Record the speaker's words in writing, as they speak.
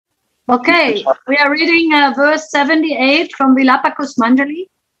Okay, we are reading verse 78 from Vilapa Kusumanjali.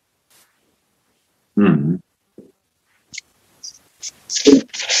 Mm-hmm.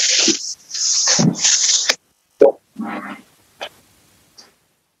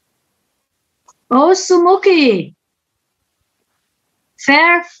 O Sumukhi,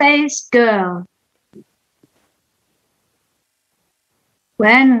 fair-faced girl,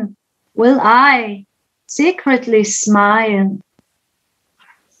 when will I secretly smile?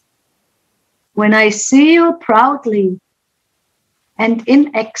 When I see you proudly and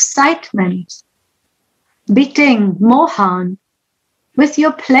in excitement, beating Mohan with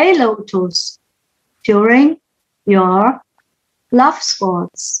your play lotus during your love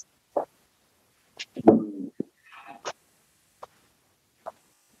sports.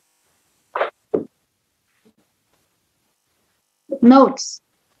 Notes.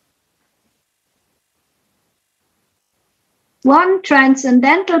 One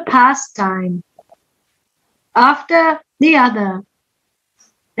transcendental pastime after the other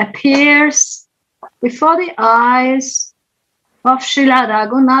appears before the eyes of Srila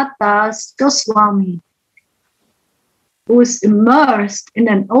Raghunath Das Goswami, who is immersed in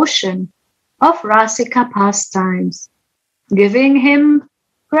an ocean of Rasika pastimes, giving him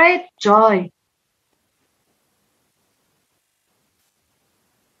great joy.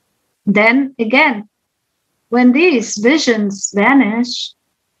 Then again, when these visions vanish,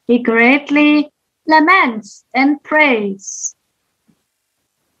 he greatly laments and prays.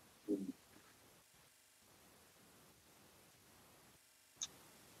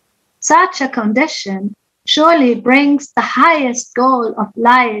 Such a condition surely brings the highest goal of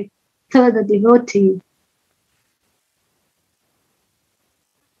life to the devotee.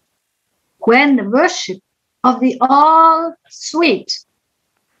 When the worship of the all-sweet,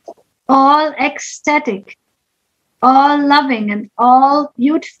 all-ecstatic, all-loving and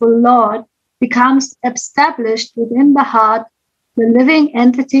all-beautiful Lord becomes established within the heart, the living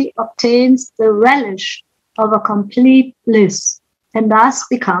entity obtains the relish of a complete bliss and thus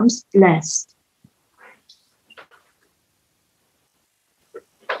becomes blessed.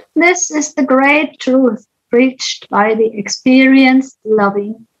 This is the great truth preached by the experienced,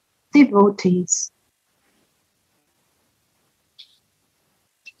 loving devotees.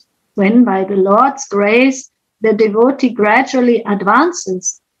 When by the Lord's grace the devotee gradually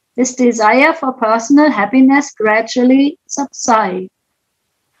advances, his desire for personal happiness gradually subsides,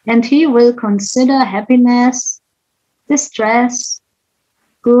 and he will consider happiness, distress,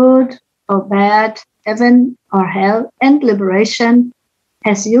 good or bad, heaven or hell, and liberation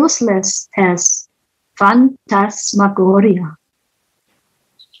as useless as phantasmagoria.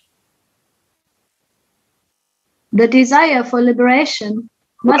 The desire for liberation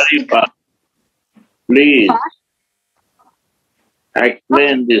must become... Please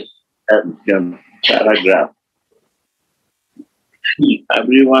explain this paragraph.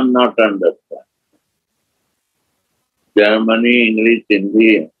 Everyone not understand. Germany, English,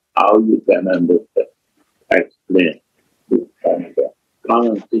 Hindi, how you can understand? Explain this paragraph.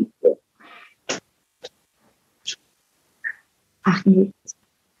 Common sense.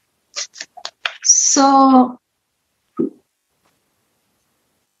 So,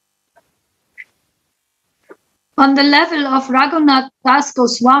 on the level of Raghunath Das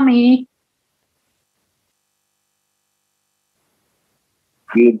Goswami,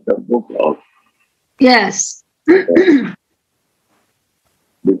 give the book out. Yes.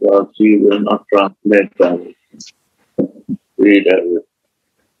 Because he will not translate everything. Read everything.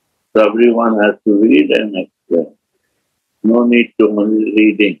 So everyone has to read and explain. No need to only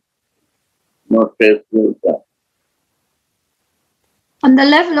reading. No tasteful stuff. On the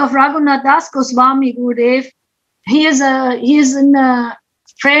level of Raghunath Das Goswami Gurudev, he is in a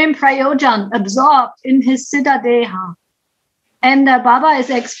Prem Prayojan, absorbed in his Siddha Deha. And Baba is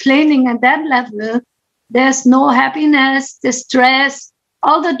explaining at that level, there's no happiness, distress,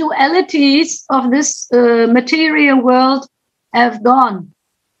 all the dualities of this material world have gone.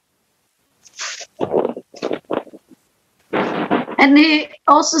 And he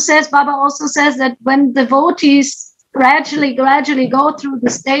also says, Baba also says that when devotees gradually go through the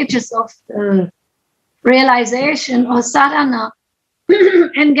stages of realization or sadhana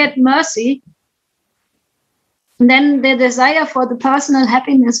and get mercy, then the desire for the personal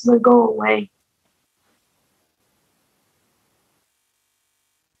happiness will go away.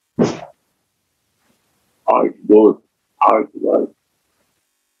 How it goes, how it works.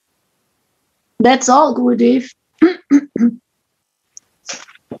 That's all, Gurudev.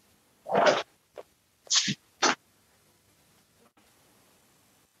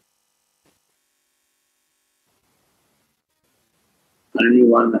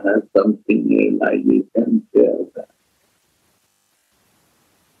 anyone has something like you can share that.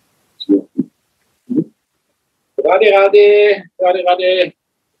 Radhe Radhe, Radhe Radhe,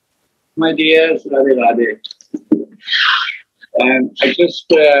 my dears, Radhe Radhe. I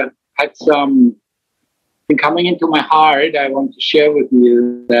just had something coming into my heart. I want to share with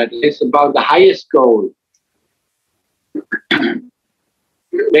you that it's about the highest goal.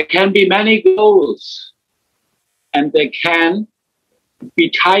 There can be many goals, and they can be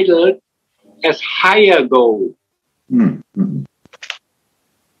titled as higher goal. Mm-hmm.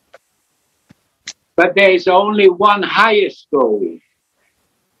 But there is only one highest goal,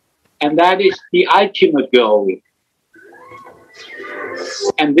 and that is the ultimate goal.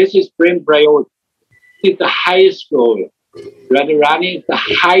 And this is Prem Prayot. It's the highest goal. Radharani is the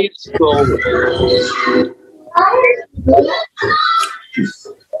highest goal.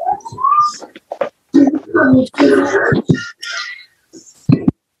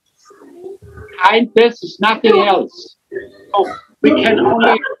 Kindness is nothing else. So we can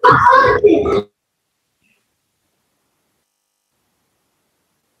only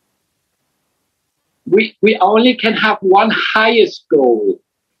we only can have one highest goal.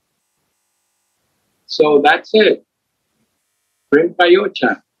 So that's it. Prem Prayot.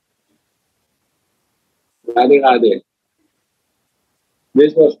 Radhe Radhe.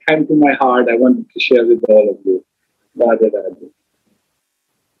 This was came to my heart. I wanted to share with all of you. Radhe Radhe.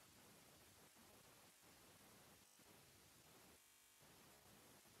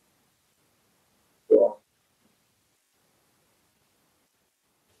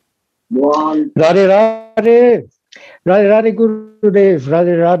 One. Radhe Radhe, Radhe Radhe Gurudev,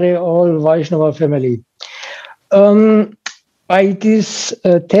 Radhe Radhe all Vaishnava family. By this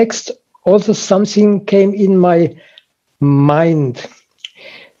text, also something came in my mind.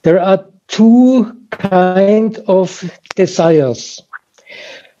 There are two kinds of desires.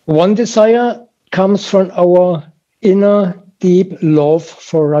 One desire comes from our inner deep love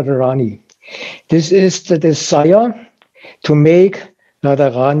for Radharani. This is the desire to make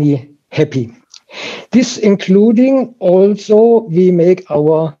Radharani happy. This including also we make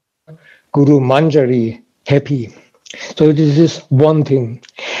our Kusumanjali happy. So this is one thing.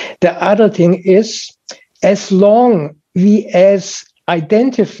 The other thing is, as long we as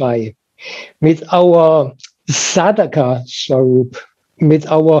identify with our sadhaka swarup, with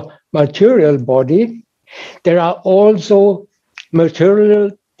our material body, there are also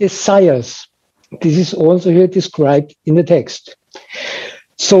material desires. This is also here described in the text.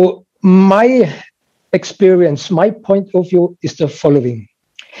 So my experience, my point of view is the following.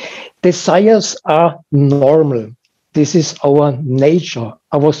 Desires are normal. This is our nature,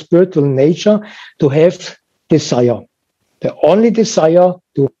 our spiritual nature, to have desire. The only desire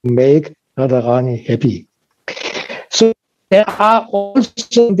to make Radharani happy. So there are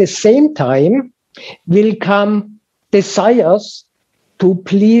also at the same time will come desires to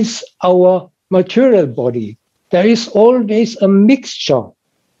please our material body. There is always a mixture,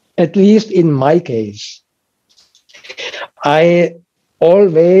 at least in my case. I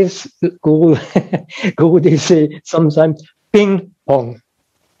always, Guru they say sometimes ping pong.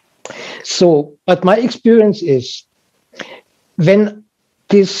 So, but my experience is when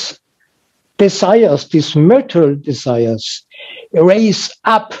these desires, these material desires, raise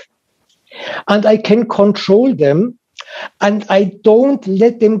up and I can control them and I don't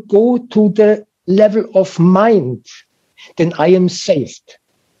let them go to the level of mind, then I am saved.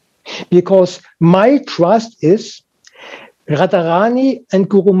 Because my trust is Radharani and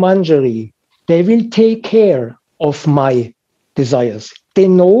Kusumanjali, they will take care of my desires. They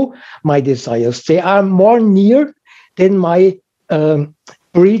know my desires. They are more near than my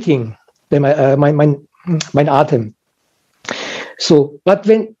breathing, than my atem. So, but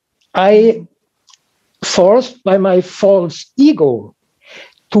when I forced by my false ego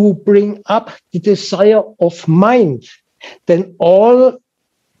to bring up the desire of mind, then all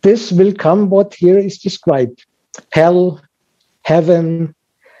this will come what here is described. Hell, heaven,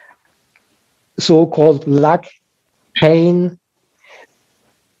 so-called luck, pain,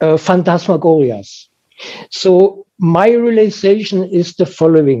 phantasmagorias. So my realization is the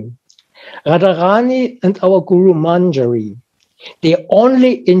following. Radharani and our Kusumanjali, they're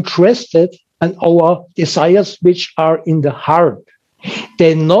only interested in our desires which are in the heart.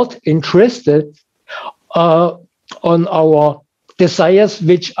 They're not interested on our desires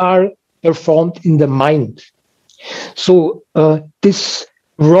which are performed in the mind. So this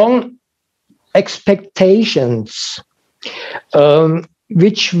wrong expectations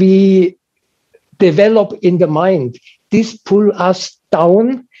which we develop in the mind, this pull us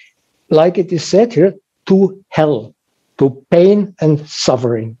down, like it is said here, to hell, to pain and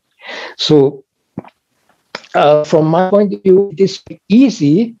suffering. So from my point of view, it is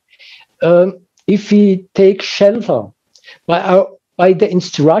easy if we take shelter by the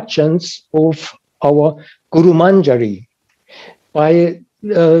instructions of our Kusumanjali, by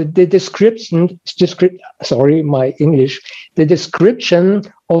the description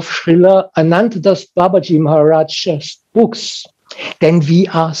of Srila Anantadas Babaji Maharaj's books, then we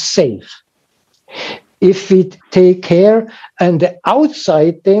are safe. If we take care and the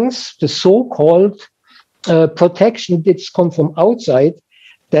outside things, the so-called protection that come from outside,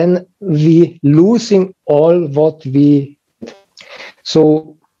 then we losing all what we.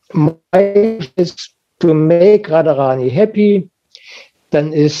 So my wish is to make Radharani happy,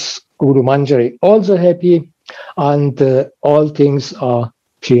 then is Kusumanjali also happy, and all things are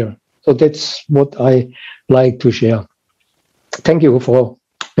clear. So that's what I like to share. Thank you for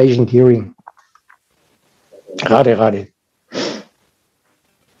patient hearing. Radhe Radhe.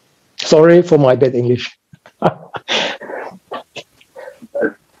 Sorry for my bad English.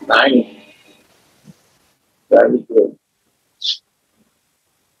 Nice. Very good.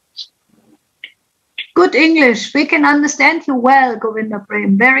 Good English. We can understand you well, Govinda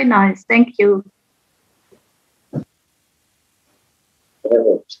Prem. Very nice. Thank you.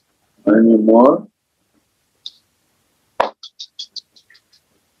 Any more?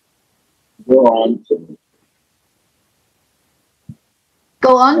 Go on.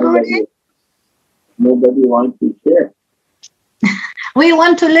 Go on, Guruji. Nobody wants to share. We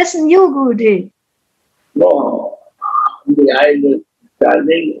want to listen you, Guruji. No, the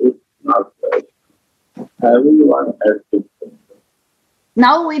understanding is not right. Everyone has to.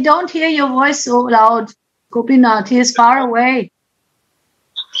 Now we don't hear your voice so loud, Gopinath. He is far away.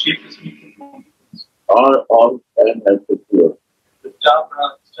 All can have to do. Ja.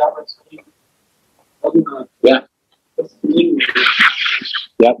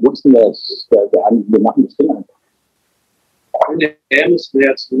 Ja, wussten wir es. Wir machen das Ding einfach. Der muss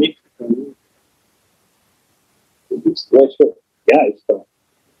jetzt nicht. Ja, ist da.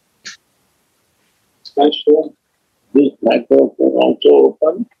 Ist schon. This microphone also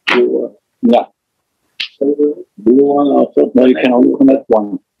open? Yeah. Do you want also? No, you can only connect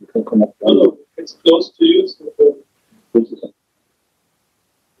one. You can connect one. No, it's close to you. So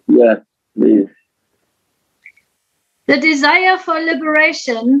Yes, please. The desire for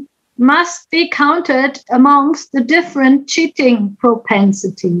liberation must be counted amongst the different cheating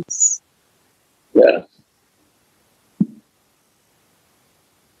propensities. Yes.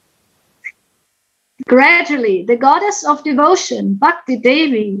 Gradually, the goddess of devotion, Bhakti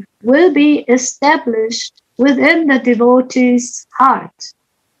Devi, will be established within the devotee's heart,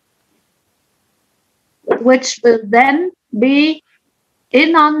 which will then be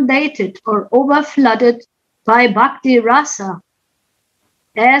inundated or overflooded by Bhakti Rasa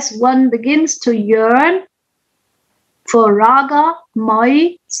as one begins to yearn for Raga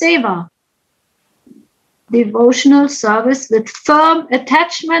Mai Seva, devotional service with firm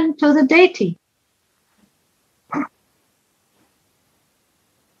attachment to the deity.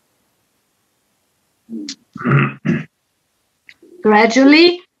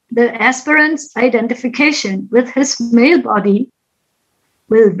 Gradually, the aspirant's identification with his male body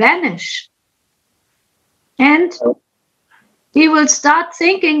will vanish, and he will start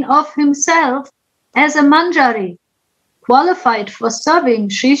thinking of himself as a manjari, qualified for serving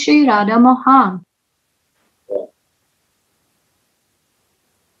Sri Sri Radha Mohan.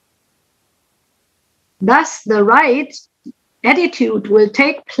 Thus, the right attitude will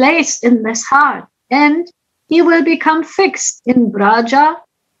take place in his heart, and he will become fixed in Braja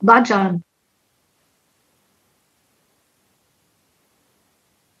Bhajan.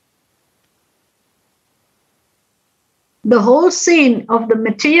 The whole scene of the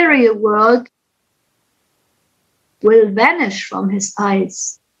material world will vanish from his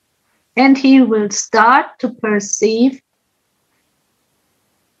eyes, and he will start to perceive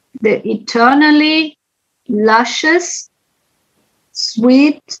the eternally luscious,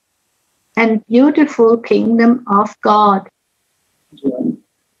 sweet, and beautiful kingdom of God.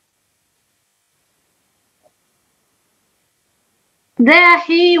 There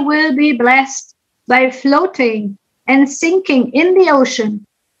he will be blessed by floating and sinking in the ocean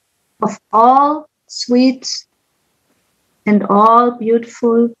of all sweet and all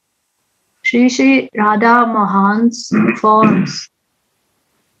beautiful Sri Sri Radha Mohan's forms,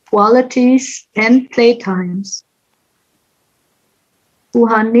 qualities, and playtimes, who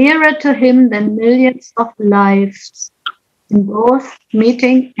are nearer to him than millions of lives in both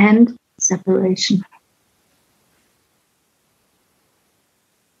meeting and separation.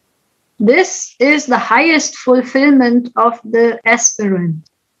 This is the highest fulfillment of the aspirant.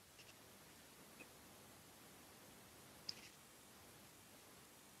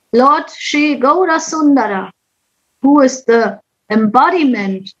 Lord Sri Gaura Sundara, who is the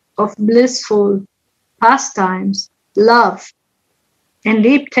embodiment of blissful pastimes, love, and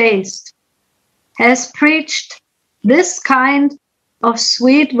deep taste, has preached this kind of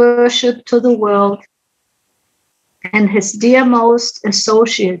sweet worship to the world, and his dearmost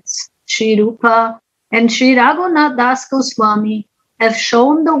associates, Sri Rupa and Sri Raghunath Das Goswami, have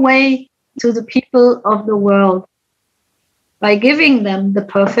shown the way to the people of the world by giving them the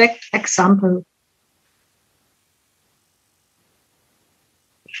perfect example.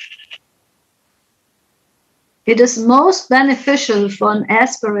 It is most beneficial for an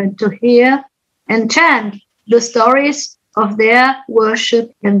aspirant to hear and chant the stories of their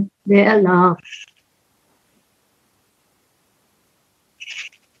worship and their love.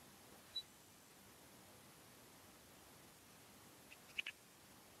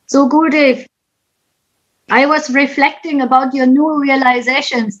 So Gurudev, I was reflecting about your new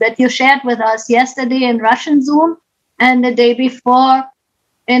realizations that you shared with us yesterday in Russian Zoom and the day before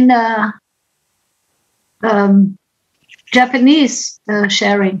in Japanese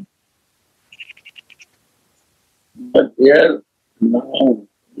sharing. But here now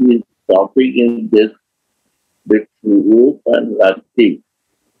the topic is this with Rupa and Rati.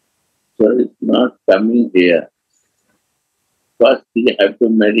 So it's not coming here. First we have to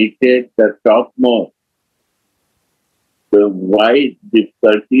meditate the topmost. So why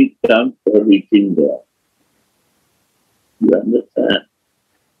difficulty comes for reaching there? You understand?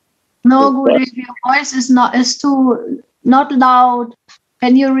 No, Gurudev, your voice is too not loud.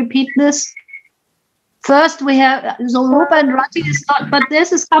 Can you repeat this? First we have so Rupa and Rati is not, but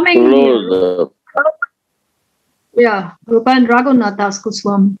this is coming here. Yeah, Rupa and Raghunath Das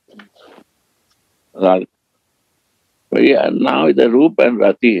Goswami. Right. But yeah, now the Rupa and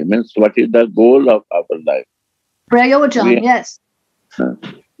Rati means what is the goal of our life? Prayojan, yes.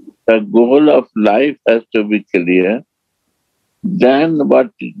 The goal of life has to be clear. Then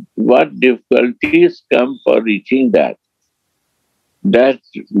what difficulties come for reaching that? That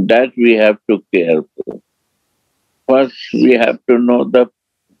we have to care for. First, we have to know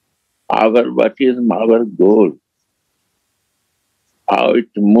what is our goal, how it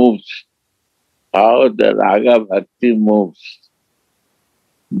moves, how the raga bhakti moves.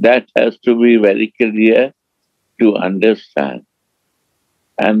 That has to be very clear to understand.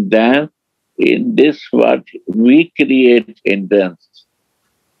 And then in this what we create hindrance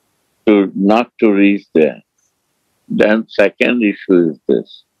to not to reach there. Then second issue is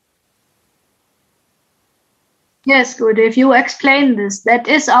this. Yes, Gurudev, you explain this. That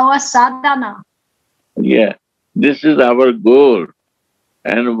is our sadhana. Yeah, this is our goal.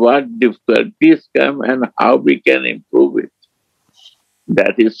 And what difficulties come and how we can improve it.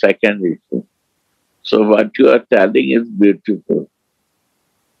 That is second issue. So what you are telling is beautiful.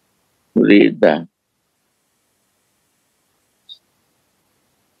 Read that.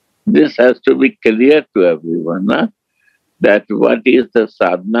 This has to be clear to everyone, huh? That what is the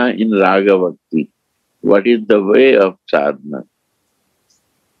sadhana in Raga Bhakti? What is the way of sadhana?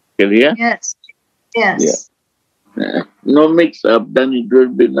 Clear? Yes. Yes. Yeah. No mix up, then it will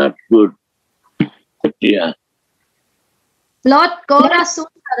be not good. Yeah. Lord Gaura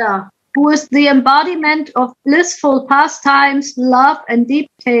Sundara, who is the embodiment of blissful pastimes, love, and deep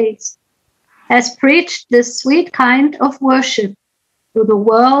taste, has preached this sweet kind of worship to the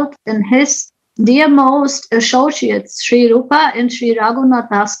world, and his dearmost associates, Sri Rupa and Sri Raghunath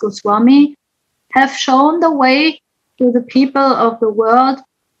Das Goswami, have shown the way to the people of the world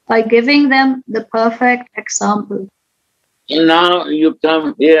by giving them the perfect example. Now you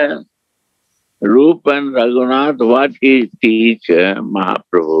come here, Rupa and Raghunath, what he teach,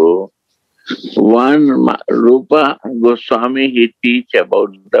 Mahaprabhu. One, Rupa Goswami, he teach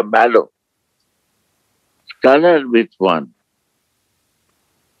about the mallow. Color with one.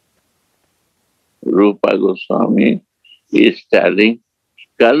 Rupa Goswami is telling,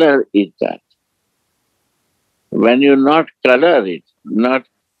 color is that. When you not color it, not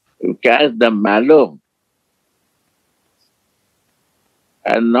catch the mallow,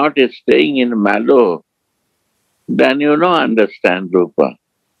 and not staying in mallow, then you don't understand Rupa.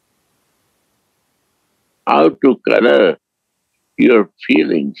 How to color your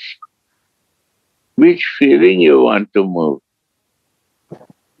feelings. Which feeling you want to move?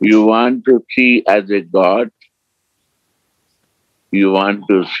 You want to see as a God? You want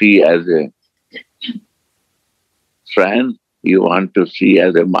to see as a friend? You want to see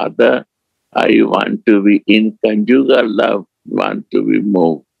as a mother? Or you want to be in conjugal love? Want to be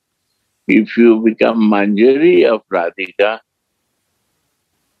moved? If you become Manjari of Radhika,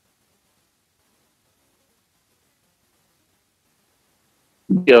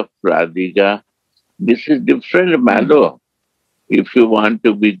 this is different mallow. If you want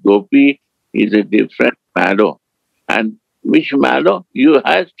to be Gopi, is a different mallow. And which mallow you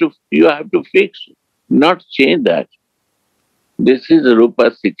have to fix, not change that. This is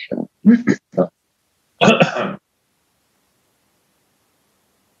Rupa Siksha.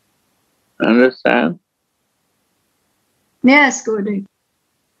 Understand? Yes, Gurudev.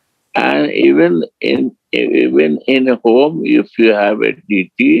 And even in a home, if you have a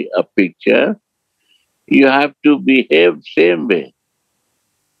deity, a picture, you have to behave same way.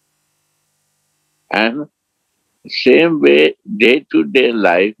 And same way, day-to-day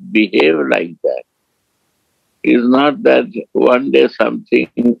life, behave like that. It's not that one day something,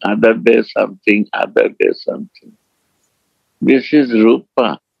 other day something, other day something. This is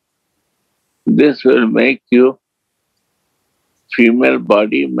Rupa. This will make you female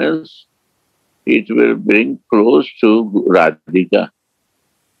body means it will bring close to Radhika.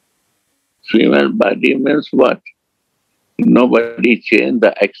 Female body means what? Nobody changed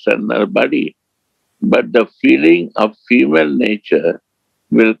the external body, but the feeling of female nature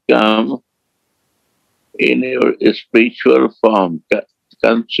will come in your spiritual form,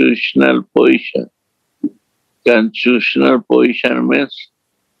 constitutional position. Constitutional position means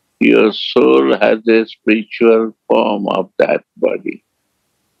your soul has a spiritual form of that body.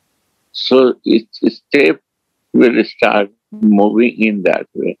 So its step will start moving in that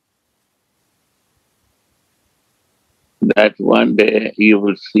way. That one day you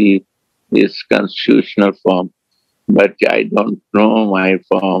will see this constitutional form, but I don't know my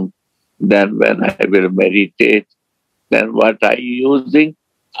form. Then when I will meditate, then what are you using?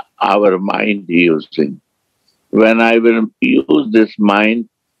 Our mind using. When I will use this mind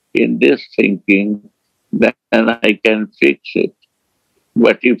in this thinking, then I can fix it.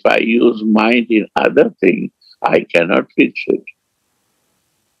 But if I use mind in other things, I cannot fix it.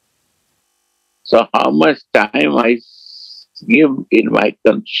 So how much time I give in my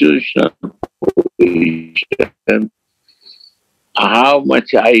constitutional position, how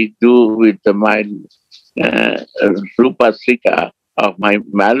much I do with my Rupa Sika of my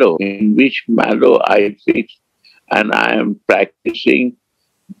mallow, in which mallow I fix, and I am practicing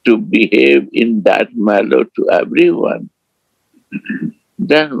to behave in that mallow to everyone.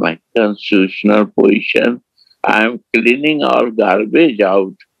 Then my constitutional position, I am cleaning all garbage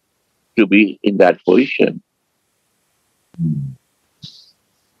out to be in that position.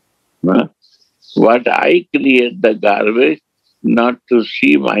 What I create the garbage, not to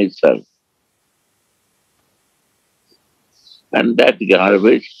see myself. And that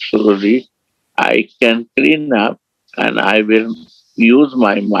garbage slowly I can clean up, and I will use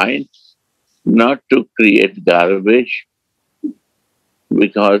my mind not to create garbage,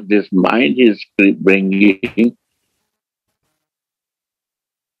 because this mind is bringing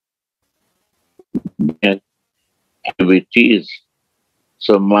activities.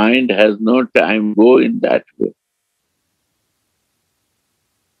 So mind has no time go in that way.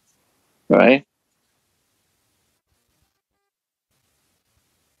 Right?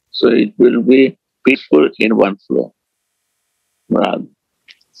 So it will be peaceful in one flow. Right?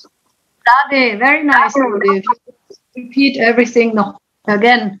 Radhe, very nice, Gurudev. Repeat everything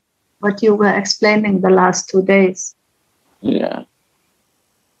again, what you were explaining the last 2 days. Yeah.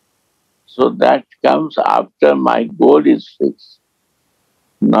 So that comes after my goal is fixed.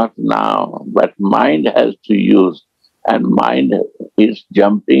 Not now, but mind has to use, and mind is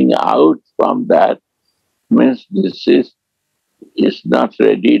jumping out from that, means this is not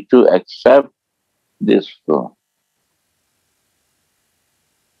ready to accept this flow.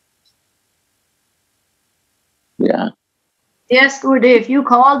 Yeah. Yes, Gurudev, you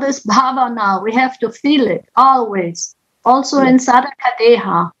call this bhava now. We have to feel it always. Also in sadhaka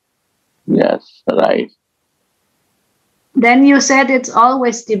deha. Yes, right. Then you said it's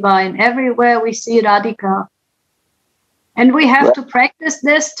always divine. Everywhere we see Radhika. And we have to practice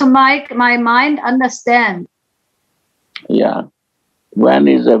this to make my mind understand. Yeah. When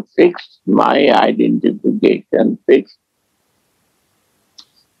is a fixed, my identification fixed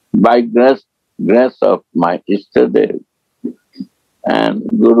by grace of my Ishtadev and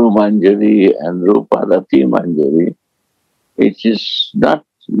Guru Manjari and Rupa Rati Manjari, it is not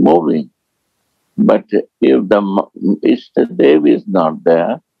moving. But if the Ishtadev is not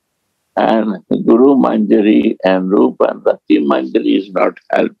there, and Guru Manjari and Rupa and Rati Manjari is not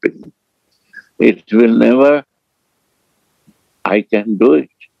helping, it will never, I can do it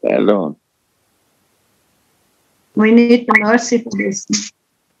alone. We need the mercy for this.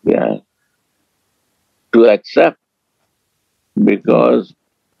 Yeah. to accept, because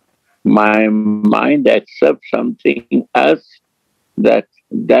my mind accepts something else that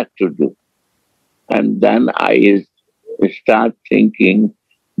to do. And then I start thinking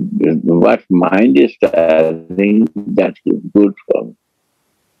what mind is telling that is good for me.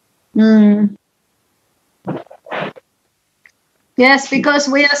 Mm. Yes, because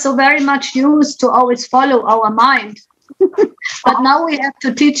we are so very much used to always follow our mind. But now we have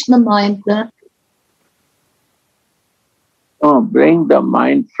to teach the mind. Oh, bring the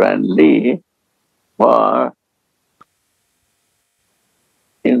mind friendly for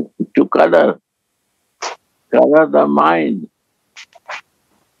to color the mind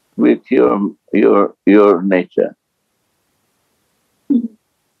with your nature.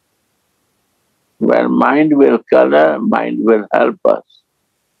 When mind will color, mind will help us.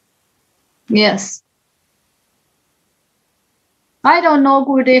 Yes. I don't know,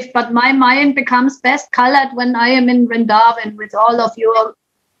 Gurudev, but my mind becomes best colored when I am in Vrindavan with all of your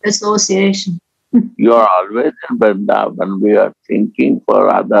association. You are always in Vrindavan. We are thinking for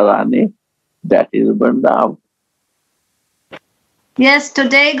Radharani. That is Vrindavan. Yes,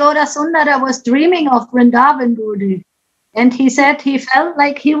 today Gaura Sundara was dreaming of Vrindavan, Gurudev. And he said he felt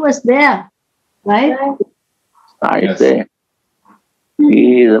like he was there. Right? I say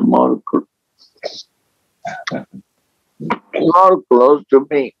he is more close to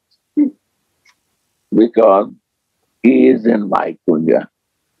me because he is in my kunja.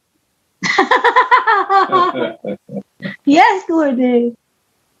 Yes, Gurudev.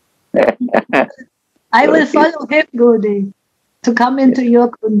 I will follow him, Gurudev, to come into your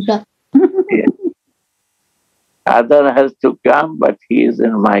kunja. Other has to come, but he is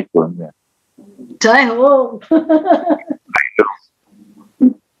in my kunja. Jai Ho.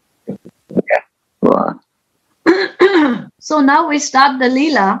 So now we start the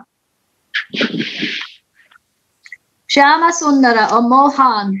Leela. Shyama Sundara or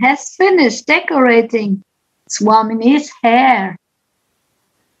Mohan has finished decorating Swamini's hair.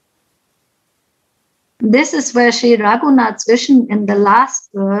 This is where Sri Raghunath's vision in the last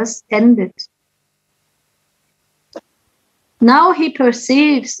verse ended. Now he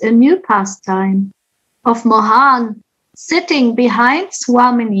perceives a new pastime of Mohan sitting behind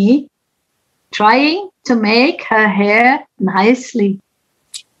Swamini, trying to make her hair nicely.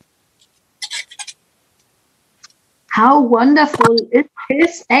 How wonderful is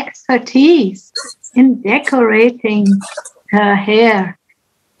his expertise in decorating her hair.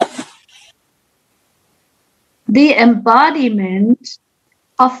 The embodiment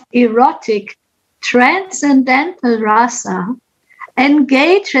of erotic transcendental rasa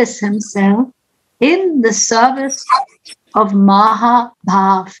engages himself in the service of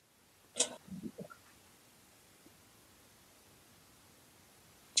Mahabhav.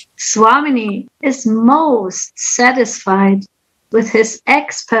 Swamini is most satisfied with his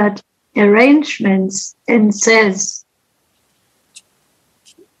expert arrangements and says,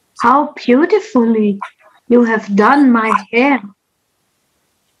 "How beautifully you have done my hair."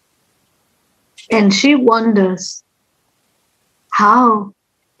 And she wonders, how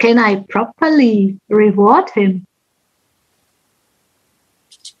can I properly reward him?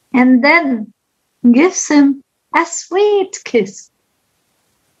 And then gives him a sweet kiss.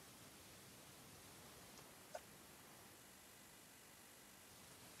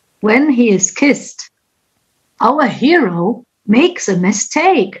 When he is kissed, our hero makes a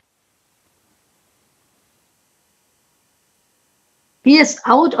mistake. He is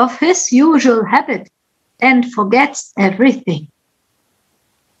out of his usual habit and forgets everything.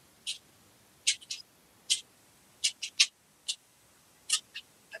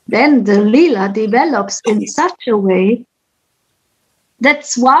 Then the Leela develops in such a way that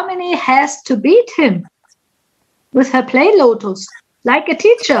Swamini has to beat him with her play lotus, like a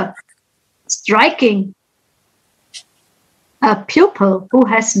teacher, striking a pupil who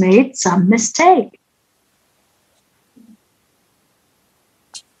has made some mistake.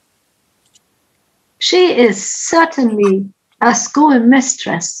 She is certainly a school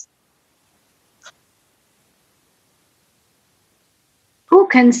mistress. Who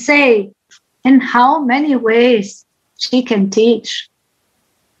can say in how many ways she can teach?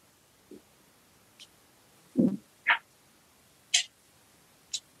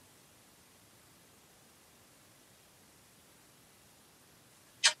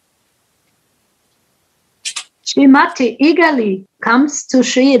 Srimati eagerly comes to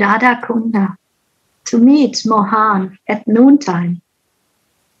Sri Radhakunda to meet Mohan at noontime.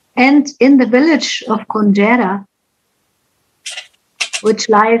 And in the village of Kunjera, which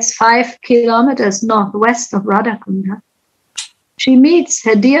lies 5 kilometers northwest of Radhakunda, she meets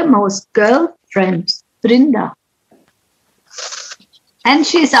her dearmost girlfriend, Vrinda. And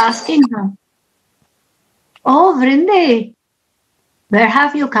she's asking her, "Oh, Vrinde, where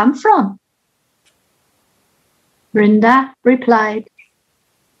have you come from?" Vrinda replied,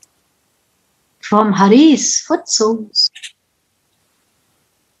 "From Hari's footstools."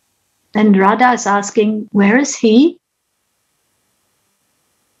 And Radha is asking, "Where is he?"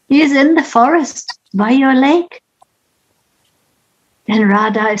 "He is in the forest by your lake." And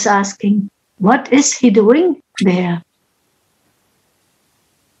Radha is asking, "What is he doing there?"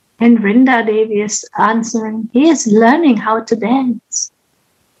 And Vrinda Devi is answering, "He is learning how to dance."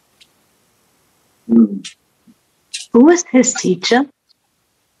 Who is his teacher?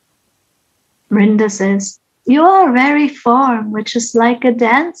 Vrinda says, "Your very form, which is like a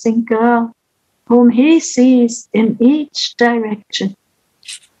dancing girl, whom he sees in each direction.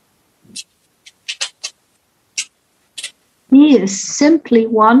 He is simply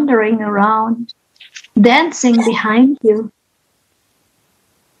wandering around, dancing behind you."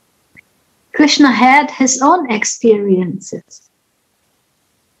 Krishna had his own experiences.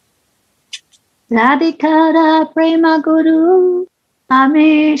 Radhikara prema guru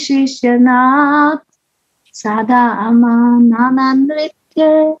ame shishyanat sada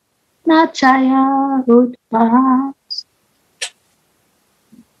amananandritya nachaya utpas.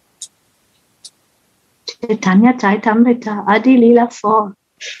 Chaitanya Chaitamrita Adi Lila 4.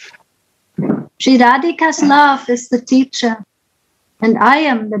 Sri Radhika's love is the teacher, and I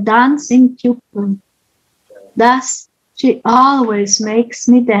am the dancing pupil. Thus, she always makes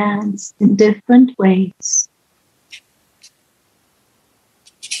me dance in different ways.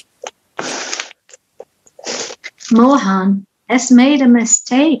 Mohan has made a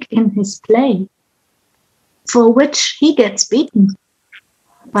mistake in his play, for which he gets beaten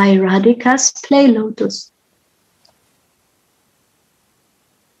by Radhika's play lotus.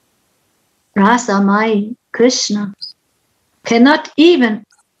 Rasamai Krishna cannot even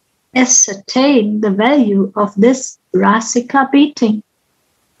ascertain the value of this Rasika beating.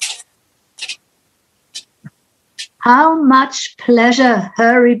 How much pleasure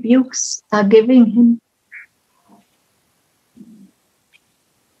her rebukes are giving him.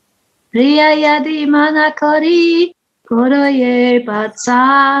 Riya yadi manakari koroye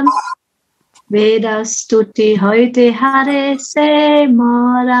batsan Veda stuti hoite hare se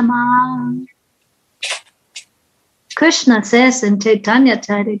morama. Krishna says in Chaitanya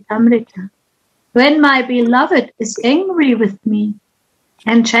Charitamrita, "When my beloved is angry with me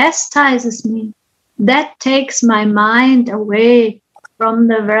and chastises me, that takes my mind away from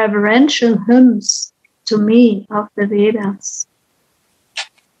the reverential hymns to me of the Vedas."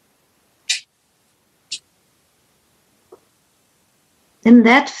 In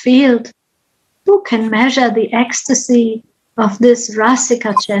that field, who can measure the ecstasy of this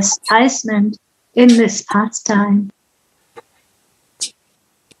Rasika chastisement in this pastime?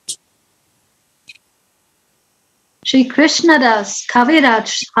 Sri Krishnadas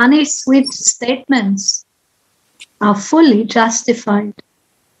Kaviraj honey sweet statements are fully justified.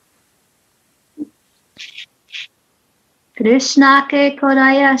 Krishna ke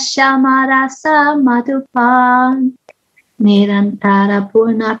koraya shama rasa madhupan Nirantara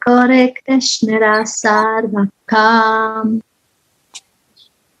purna kore Krishnara sarvakam.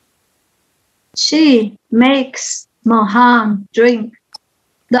 She makes Mohan drink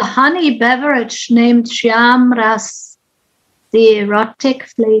the honey beverage named Shyam Ras, the erotic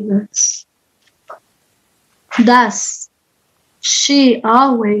flavors. Thus, she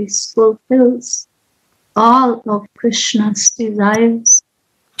always fulfills all of Krishna's desires.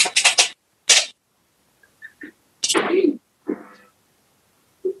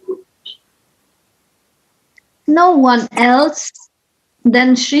 No one else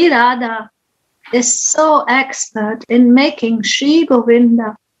than Sri Radha is so expert in making Sri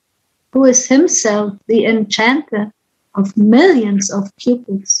Govinda, who is himself the enchanter of millions of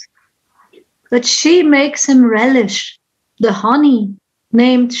pupils, that she makes him relish the honey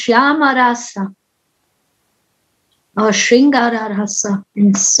named Shyama Rasa or Shringara Rasa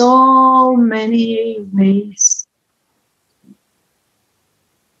in so many ways.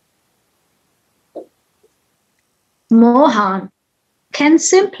 Mohan can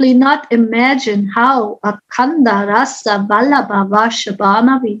simply not imagine how Akhanda Rasa Vallabha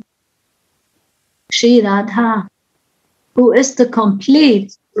Vashabhanavi, Sri Radha, who is the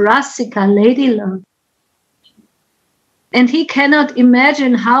complete Rasika lady love, and he cannot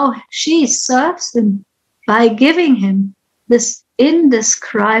imagine how she serves him by giving him this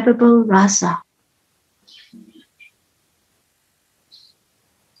indescribable rasa.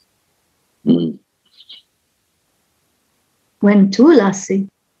 When Tulasi,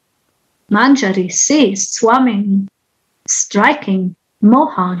 Manjari sees Swamini striking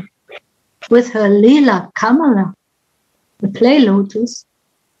Mohan with her Leela Kamala, the play lotus.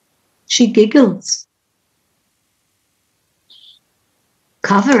 She giggles,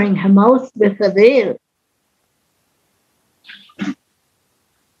 covering her mouth with a veil.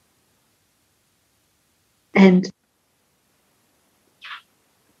 And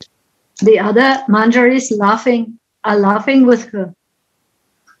the other Manjaris are laughing with her.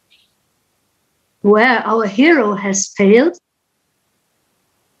 Where our hero has failed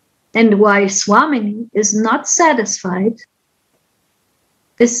and why Swamini is not satisfied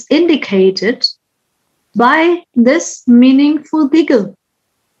is indicated by this meaningful giggle.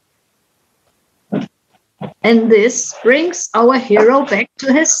 And this brings our hero back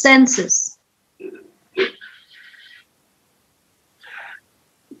to his senses.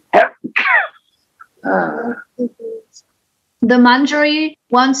 The Manjari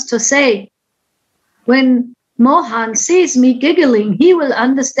wants to say, when Mohan sees me giggling, he will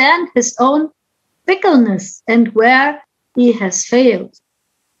understand his own fickleness and where he has failed.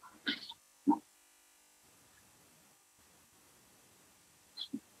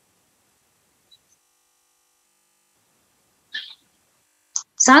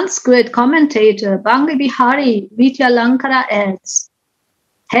 Sanskrit commentator Bangi Bihari Vidyalankara adds,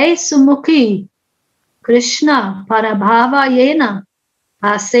 Hey Sumukhi, Krishna Parabhava Yena,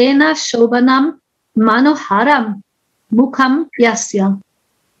 Asena Shobhanam Manoharam Mukham Yasya.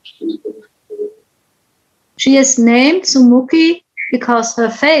 She is named Sumukhi because her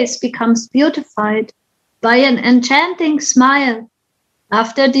face becomes beautified by an enchanting smile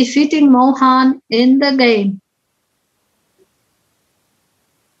after defeating Mohan in the game.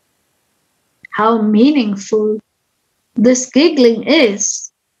 How meaningful this giggling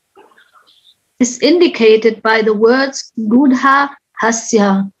is indicated by the words Gudha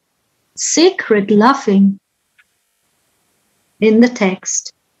Hasya, secret laughing, in the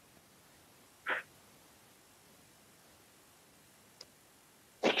text.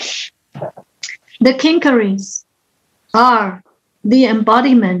 The Kinkaris are the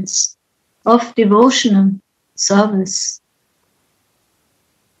embodiments of devotional service.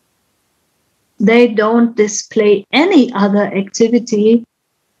 They don't display any other activity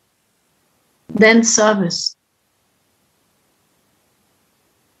than service.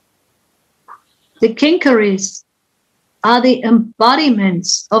 The Kinkaris are the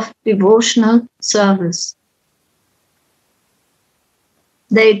embodiments of devotional service.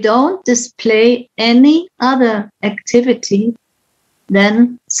 They don't display any other activity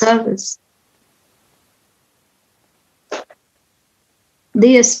than service.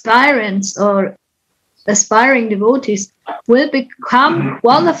 The aspirants or aspiring devotees will become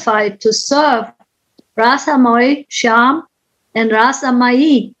qualified to serve Rasamoy Shyam and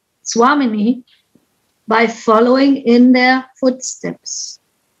Rasamayi Swamini by following in their footsteps.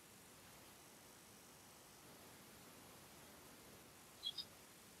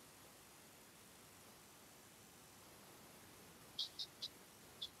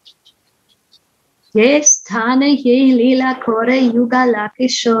 Ye sthane ye lila kore yuga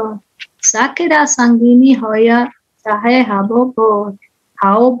lakisho sakira sangini hoya chahe habo bor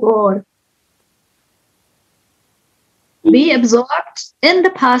how bor. Be absorbed in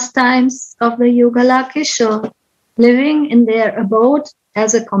the pastimes of the Yugala Kishore, living in their abode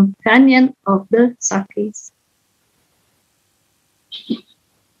as a companion of the Sakis.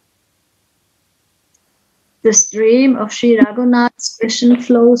 The stream of Sri Raghunath's vision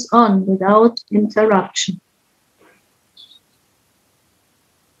flows on without interruption.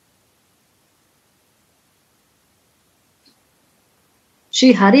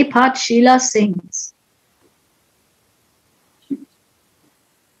 Sri Haripat Sheila sings,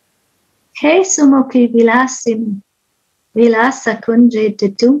 Hey Sumukhi Vilasini, Vilasa Kunje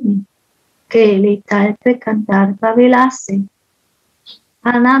Titumi, Keli Talpe Kantarpa Vilasi,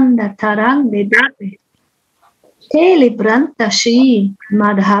 Ananda Tarang Vidape, Keli Branta Shi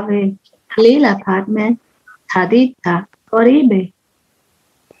Madhave, Lila Padme, Tadita Koribe.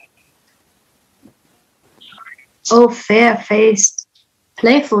 O fair-faced,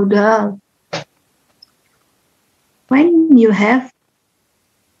 playful girl, when you have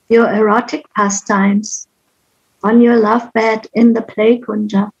your erotic pastimes on your love bed in the play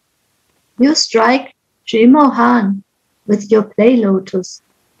kunja, you strike Sri Mohan with your play lotus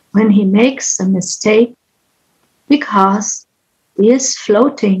when he makes a mistake because he is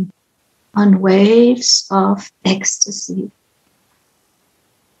floating on waves of ecstasy.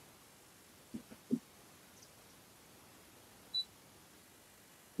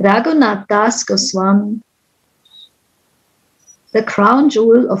 Raghunath Das Goswami the crown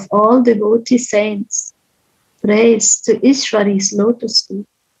jewel of all devotee saints, praise to Ishwari's lotus feet.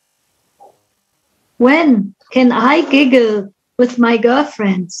 When can I giggle with my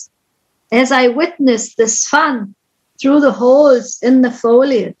girlfriends as I witness this fun through the holes in the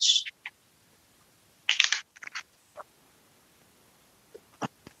foliage?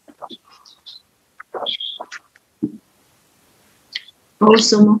 Oh,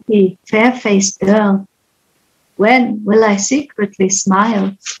 Sumukhi, fair-faced girl, when will I secretly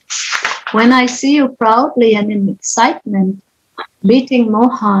smile? When I see you proudly and in excitement, beating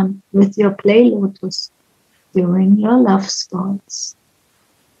Mohan with your play lotus during your love sports.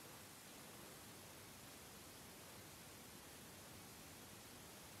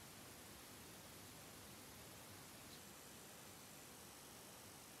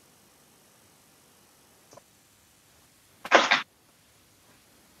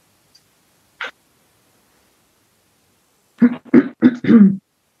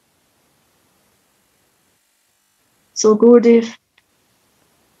 So Gurudev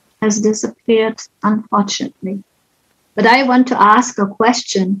has disappeared, unfortunately. But I want to ask a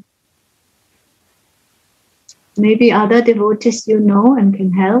question. Maybe other devotees you know and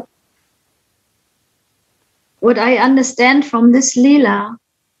can help. What I understand from this Leela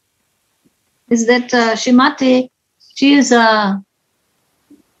is that Shrimati, she is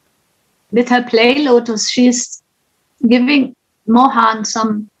with her play lotus, she's giving Mohan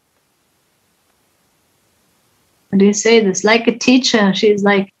some, how do you say this, like a teacher. She's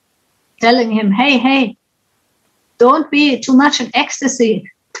like telling him, hey, don't be too much in ecstasy,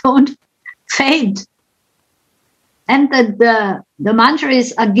 don't faint. And the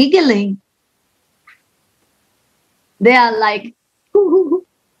manjaris are giggling. They are like,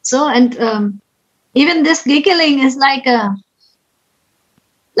 so, and even this giggling is like a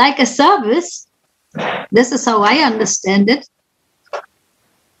service. This is how I understand it.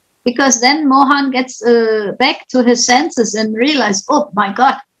 Because then Mohan gets back to his senses and realizes, oh my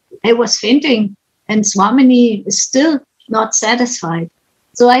God, I was fainting, and Swamini is still not satisfied.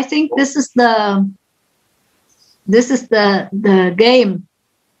 So I think this is the game,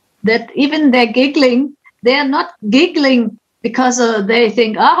 that even they're giggling, they are not giggling because they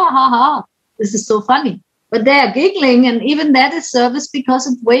think, this is so funny. But they are giggling, and even that is service because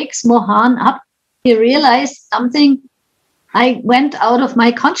it wakes Mohan up. He realized something, I went out of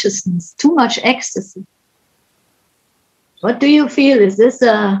my consciousness, too much ecstasy. What do you feel? Is this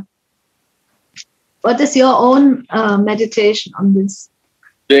what is your own meditation on this?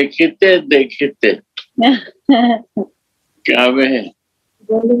 Dekhite. Kabe.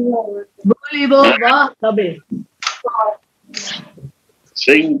 Boli Baba Kabe.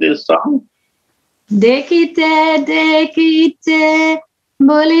 Sing this song. Dekhite,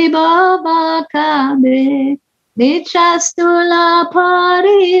 Boli Baba Kabe. Nichastula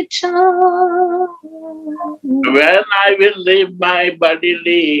Paricha. When I will leave my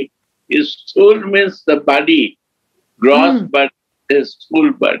body, soul means the body. Gross body is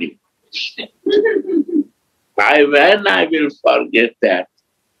full body. When I will forget that,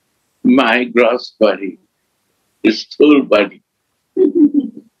 my gross body is full body.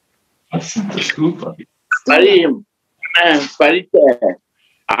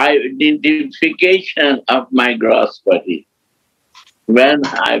 Identification of my gross body. When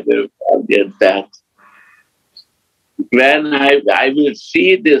I will forget that, when I will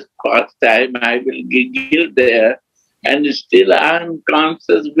see this first time, I will giggle there, and still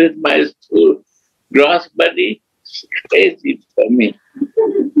unconscious with my gross body. It's crazy for me.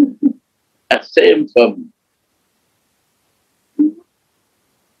 Same for me.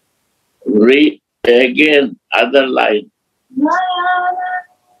 Read again other line.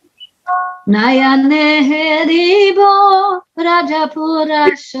 Nayane heribo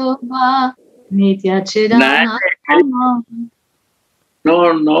Rajapura Shobha Nitya Chirana.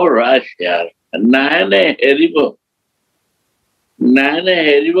 No rush here. Nayane heribo. Nayane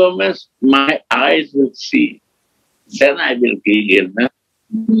heribo means my eyes will see. Then I will giggle.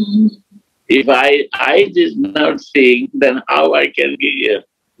 If eyes is not seeing, then how I can giggle?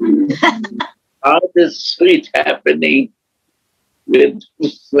 How this sweet happening with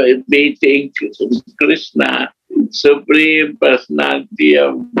meeting Krishna, Supreme Personality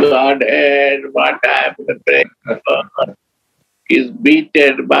of Godhead, what I am praying for, is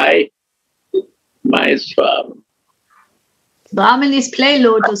beaten by my Swami. Brahmini's play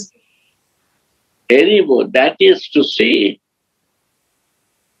lotus. Haribo, that is to see.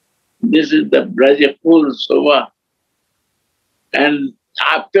 This is the Brajapur Sova. And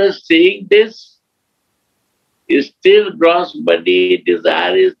after seeing this, still gross body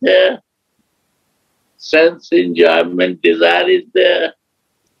desire is there. sense enjoyment, desire is there.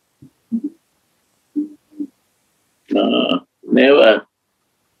 No, never.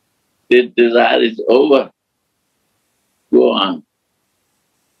 This desire is over. Go on.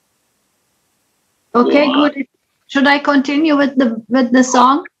 Okay, Go on. good. Should I continue with the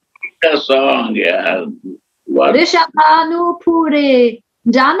song? The song, yeah. What? Rishabhanu Pure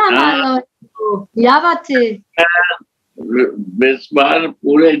Janamalo Yavate. Bismar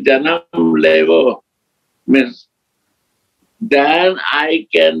Pure Janam Levo means then I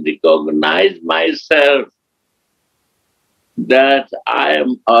can recognize myself that I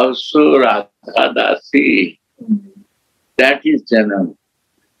am also Radhadasi. That is Janam.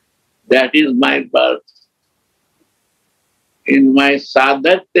 That is my birth. In my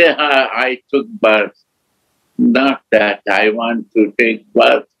sadhak deha, I took birth. Not that I want to take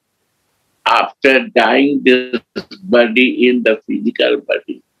birth after dying this body in the physical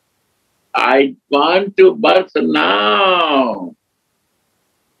body. I want to birth now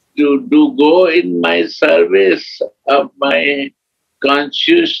to go in my service of my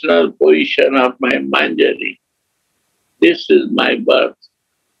constitutional position of my Manjari. This is my birth.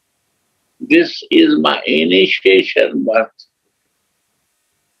 This is my initiation birth.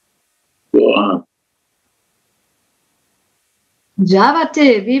 Go on.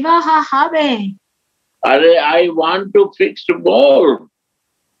 Javate Vivaha Habe. I want to fix more.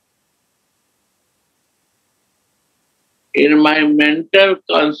 In my mental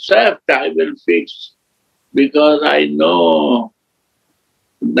concept, I will fix because I know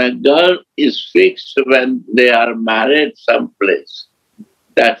the girl is fixed when they are married someplace.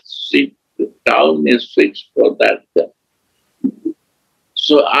 That town is fixed for that girl.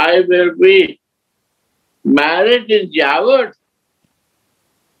 So I will be married in Javot.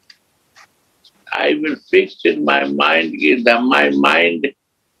 I will fix in my mind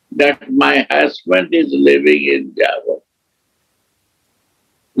that my husband is living in Javot.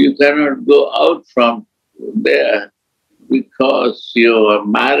 You cannot go out from there because you are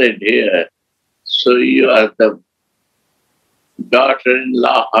married here. So you are the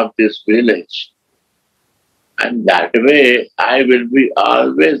daughter-in-law of this village. And that way, I will be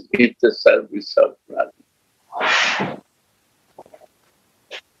always in the service of Radha.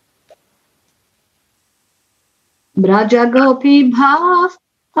 Braja Gopi Bhav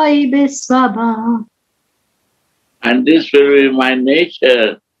Haibe Swabha. And this will be my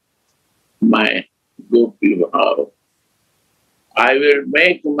nature, my Gopi Bhav. I will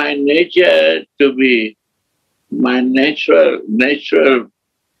make my nature to be my natural nature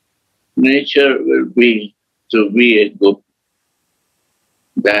will be to be a Gopi.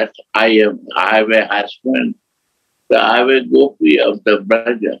 That I have a husband, I have a Gopi of the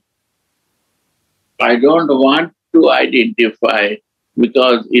Braja. I don't want to identify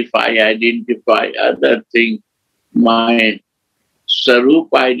because if I identify other things, my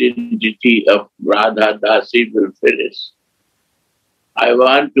Sarup identity of Radha Dasi will finish. I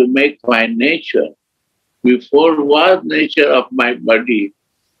want to make my nature. Before was nature of my body,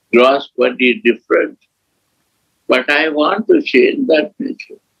 gross body different. But I want to change that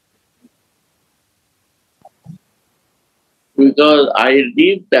nature. Because I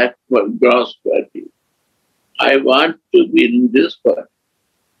leave that gross body. I want to be in this body.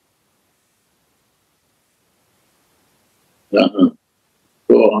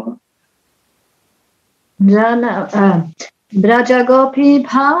 Go on. Braja Gopi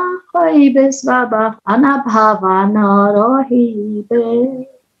Bhav Haibe Swabha Anabhavana Rohibe.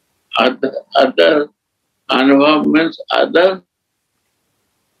 Other anubhav means other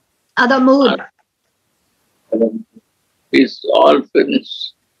mood. Is all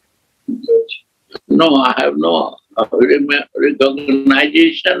finished. No, I have no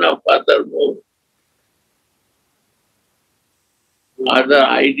recognition of other mood. Other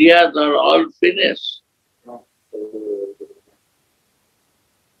ideas are all finished.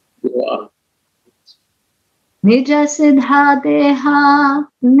 Nija Siddha Deha,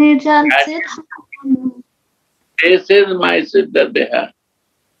 Nija Siddha. This is my Siddha Deha.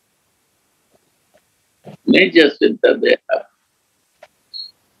 Nija Siddha Deha.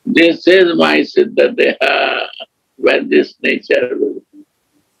 This is my Siddha Deha. When this nature will be.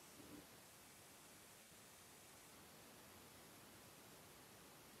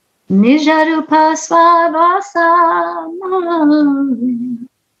 Nijarupa Swavasana.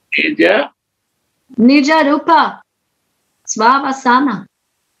 Nijarupa Swavasana.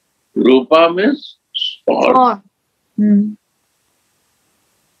 Rupa means form.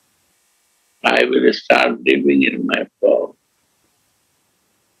 I will start living in my form.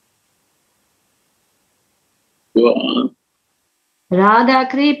 Go on. Radha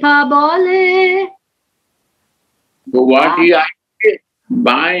Kripa Bole So what he asked,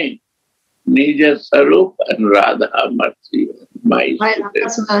 my Nija Sarup and Radha Mercy, my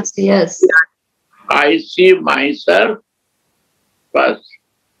Radha's mercy, yes. I see myself first,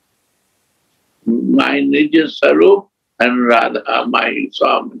 my Nija Sarup and Radha, my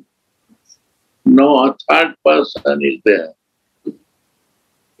Swami. No third person is there.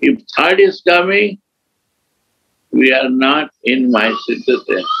 If third is coming, we are not in my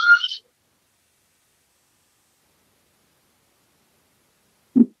citizen.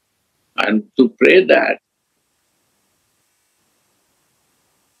 And to pray that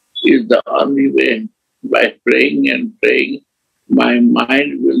is the only way. By praying and praying, my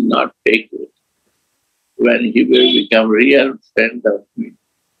mind will not take it. When he will become real friend of me.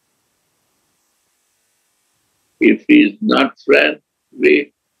 If he is not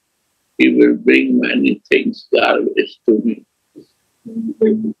friendly, he will bring many things garbage to me.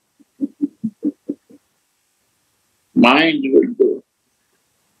 Mind will do.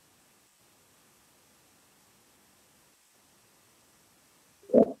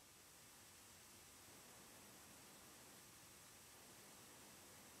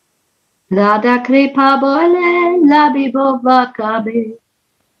 Radha Kripa Bole Labi Bova Kabe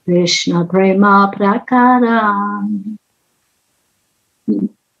Krishna Prema Prakaram.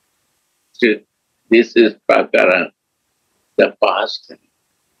 This is Prakaran, the past.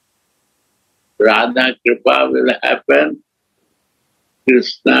 Radha Kripa will happen,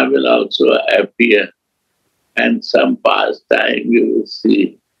 Krishna will also appear, and some past time you will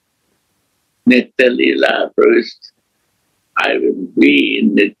see Nitya Leela first. I will be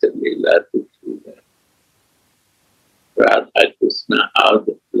in Nitya Leela to see that. Radha Krishna, how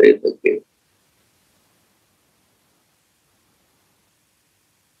to play the game.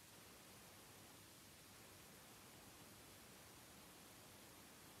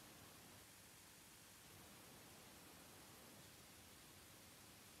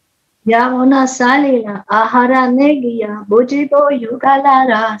 Yavuna Salila Ahara Negia Bujibo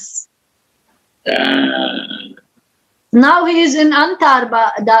Yugalaras. Now he is in Antar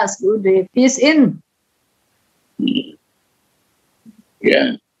Das Gurudev. He is in.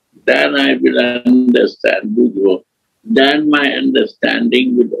 Yeah, then I will understand Buddha. Then my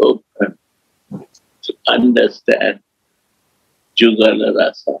understanding will open to understand Jugala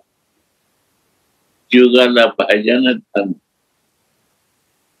Rasa. Jugala Bhajanathan.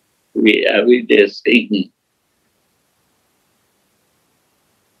 We every day sing.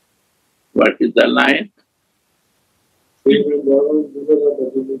 What is the line?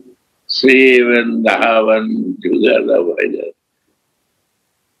 Sri Vrindavan Jugala Bhajan.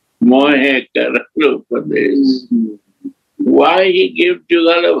 Mohe Karalupadesh. Why he give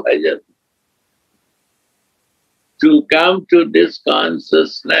Jugala Bhajan? To come to this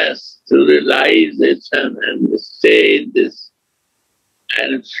consciousness, to realize it and stay in this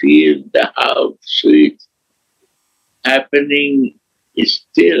and feel the how sweet happening is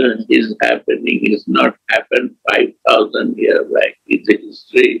still is happening. It's not happened 5,000 years back. It's a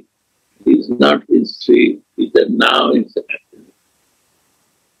history. It's not history. It's a now it's happening.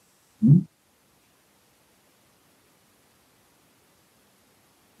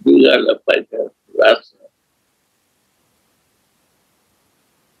 Jugala Bhajan, Rasa.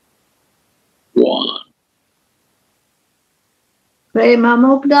 Go on. Prema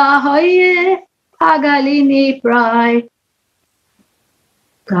Mugda Hoye Pagalini Prai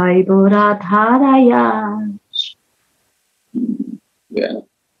Kaibura Dharaya. Yeah.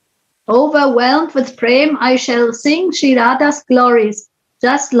 Overwhelmed with prem, I shall sing Sri Radha's glories,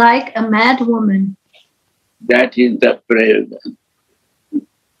 just like a mad woman. That is the prayer.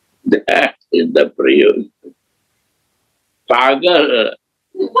 That is the prayer. Pagal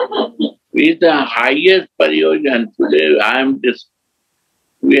is the highest prayojan. Today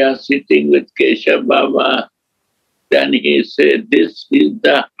we are sitting with Keshav Baba. Then he said, this is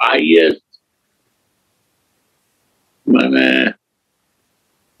the highest level,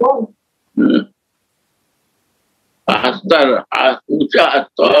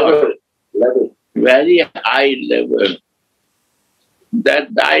 very high level. That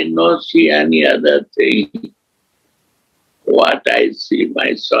I don't see any other thing. What I see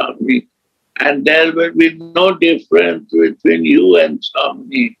my Swami. And there will be no difference between you and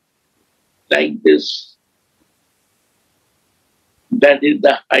Swami. Like this. That is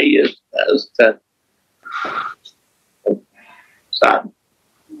the highest star. Son.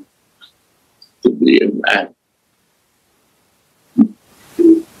 To be a man.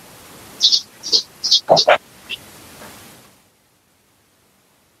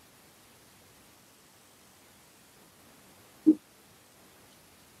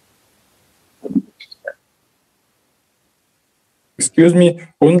 Excuse me,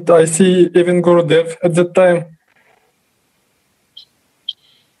 wouldn't I see even Gurudev at that time?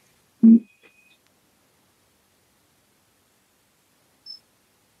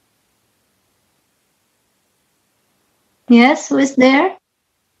 Yes, who is there?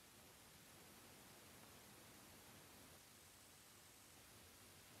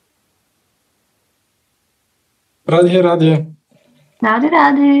 Radhe Radhe. Radhe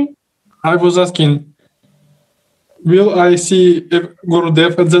Radhe. I was asking, will I see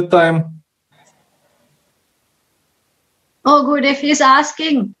Gurudev at that time? Oh, good. If he's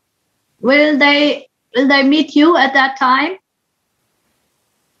asking, will they meet you at that time?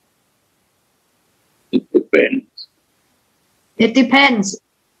 It depends. It depends.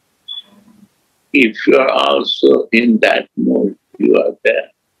 If you are also in that mood, you are there.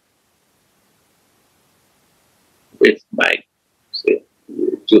 With my say,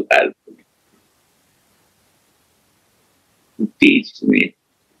 to help me, to teach me,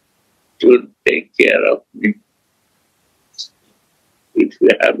 to take care of me. If you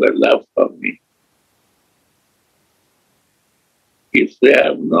have a love for me. If you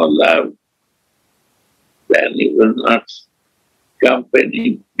have no love, then you will not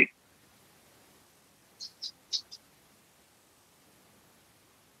accompany me.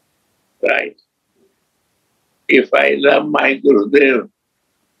 Right? If I love my Gurudev,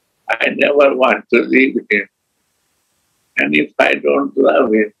 I never want to leave him. And if I don't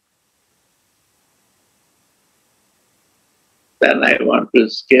love him, then I want to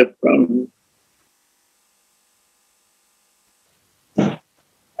escape from him.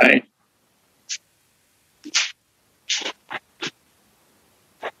 Right?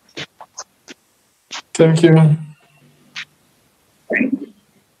 Thank you. Thank you.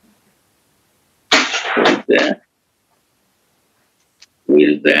 There. Who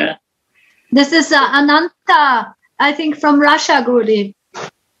is there? This is Ananta, I think from Russia, Gurudev.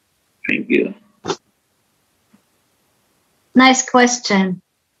 Thank you. Nice question.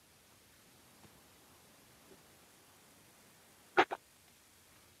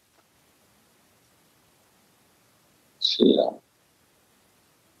 Yeah.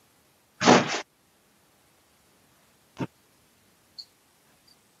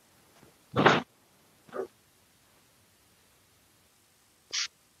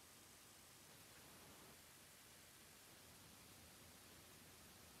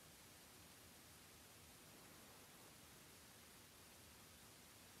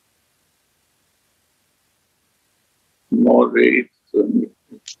 More read.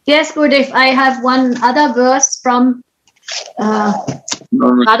 Yes, Gurudev, I have one other verse from No,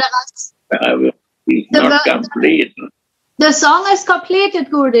 Radharas. it's not complete. The song is completed,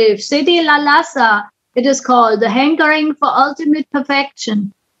 Gurudev. Siddhi Lalasa, it is called, the hankering for ultimate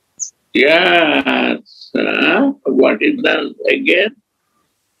perfection. Yes. What is that again?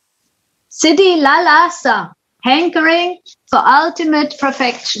 Siddhi Lalasa, hankering for ultimate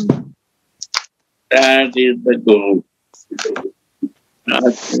perfection. That is the goal.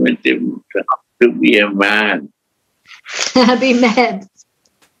 Ultimately, to be a man. Be mad.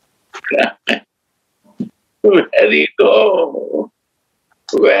 Where you go?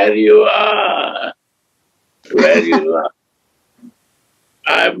 Where you are? Where you are?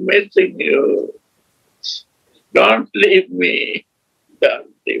 I'm missing you. Don't leave me.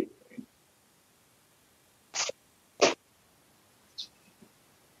 Don't leave me.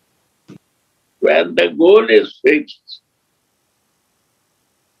 When the goal is fixed,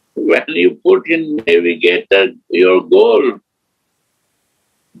 when you put in navigator your goal,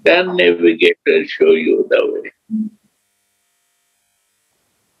 then navigator show you the way.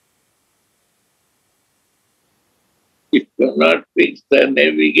 If you not fix the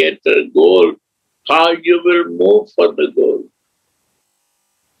navigator goal, how you will move for the goal?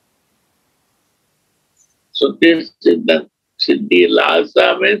 So this is the Siddhi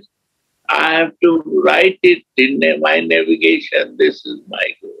Lhasa means I have to write it in my navigation. This is my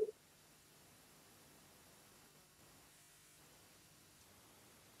goal.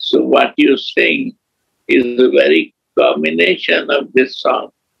 So what you sing is the very combination of this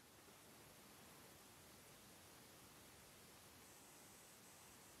song.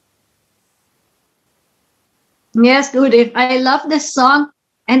 Yes, Gurudev, I love this song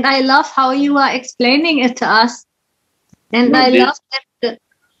and I love how you are explaining it to us. And I love that.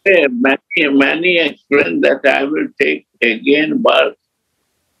 Many explain that I will take again birth.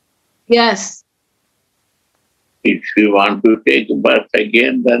 Yes. If you want to take birth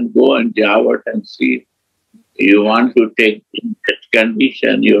again, then go and Javot and see. You want to take in that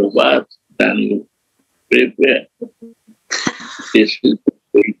condition your birth, then you prepare. This is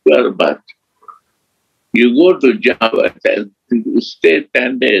your birth. You go to Java and you stay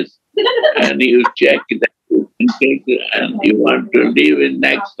 10 days and you check that you can take it and you want to live in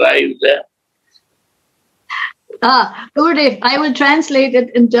next life there. Gurudev, I will translate it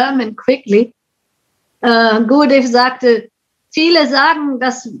in German quickly. Gurudev sagte, viele sagen,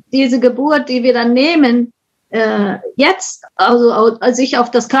 dass diese Geburt, die wir dann nehmen, jetzt also sich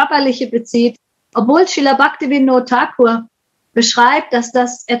auf das Körperliche bezieht, obwohl Srila Bhaktivinoda Thakur beschreibt, dass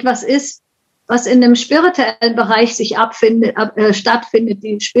das etwas ist, was in dem spirituellen Bereich sich stattfindet,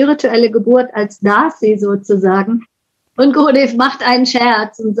 die spirituelle Geburt als Dasi sozusagen. Und Gurudev macht einen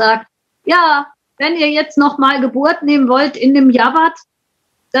Scherz und sagt, ja, wenn ihr jetzt nochmal Geburt nehmen wollt in dem Yavat,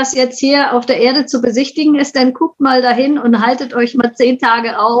 das jetzt hier auf der Erde zu besichtigen ist, dann guckt mal dahin und haltet euch mal 10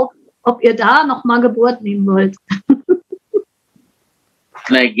 Tage auf, ob ihr da nochmal Geburt nehmen wollt.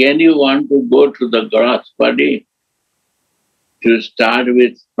 And again you want to go to the gross body to start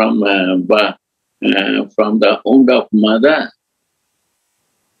with from the womb of mother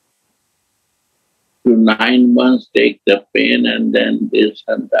to 9 months take the pain and then this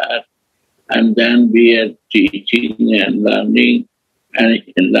and that. And then we are teaching and learning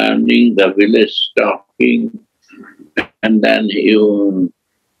the village talking, and then you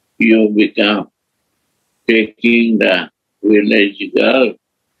become taking the village girl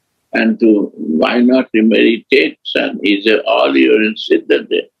and to why not meditate, son? Is all you're in Siddha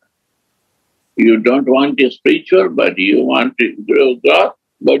there? You don't want a spiritual body, you want a gross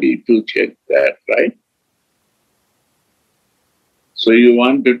body to check that, right? So you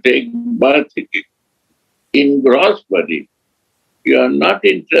want to take birth in gross body. You are not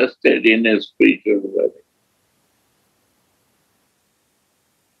interested in a spiritual body.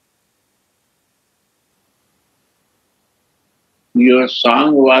 Your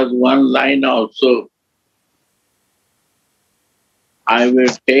song was one line also. I will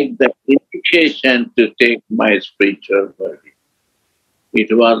take the initiation to take my spiritual body.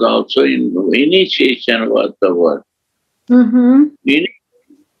 It was also initiation was the word. Mm-hmm.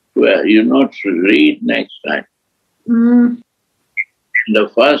 Well, you not read next time. Mm. The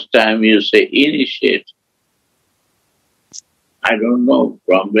first time you say initiate. I don't know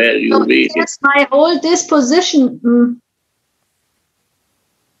from where you read it. That's my whole disposition.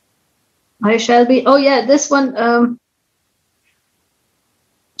 I shall be, this one,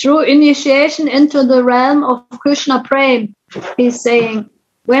 through initiation into the realm of Krishna Prem, he's saying,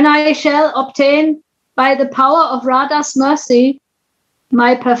 when I shall obtain by the power of Radha's mercy,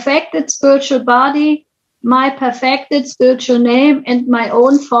 my perfected spiritual body, my perfected spiritual name, and my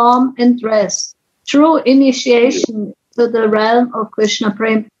own form and dress, through initiation to the realm of Krishna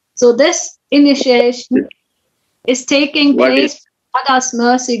Prem. So this initiation is taking place by Radha's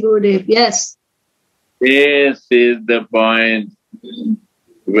mercy, Gurudev. Yes. This is the point.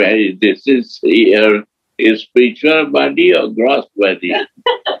 Where this is here, is spiritual body or gross body?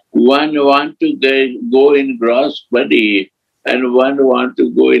 One want to go in gross body and one want to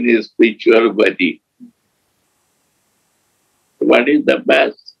go in a spiritual body. What is the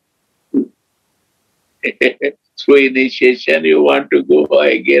best? Through initiation you want to go,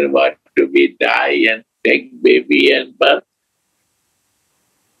 again want to be die and take baby and birth.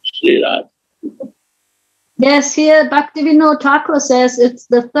 Sriraj. Yes, here Bhaktivinoda Thakur says it's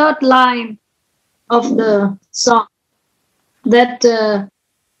the third line of the song that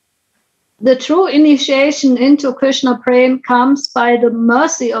the true initiation into Krishna Prem comes by the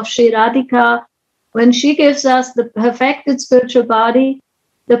mercy of Sri Radhika when she gives us the perfected spiritual body,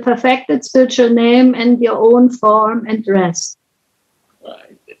 the perfected spiritual name, and your own form and dress.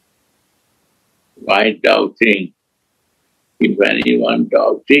 Right. Why doubting? If anyone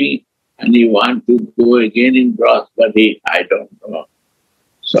doubting and you want to go again in gross body, I don't know.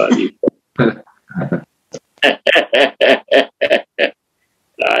 Sorry.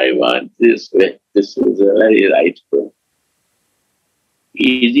 I want this way. This is a very right way.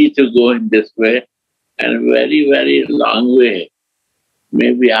 Easy to go in this way and very, very long way.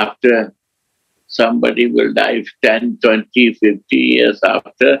 Maybe after somebody will die 10, 20, 50 years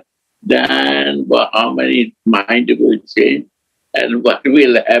after, then how many mind will change and what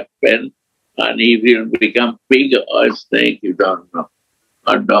will happen, and he will become pig or snake, you don't know,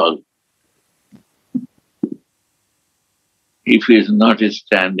 or dog. If he is not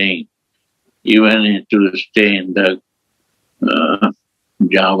standing, even to stay in the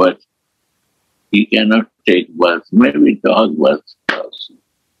Javat, he cannot take birth. Maybe dog birth also.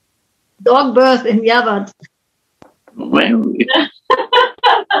 Dog birth in Yavat. Maybe.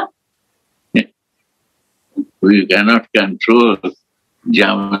 We cannot control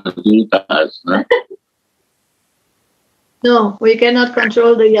Yamadutas, no? No, we cannot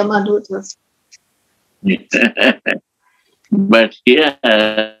control the Yamadutas. But here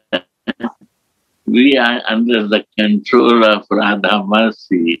we are under the control of Radha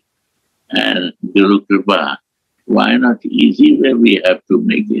Mercy and Guru Kripa. Why not easy way we have to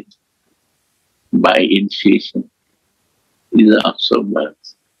make it? By initiation is also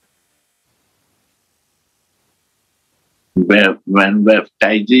birth. When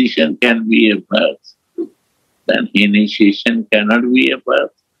baptization can be a birth, then initiation cannot be a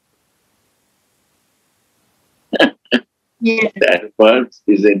birth. Yes. That birth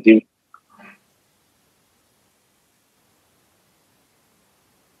is a different.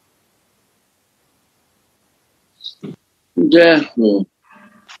 Therefore,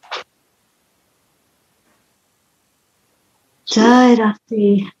 Jai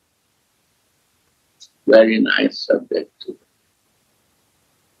Rati. very nice subject.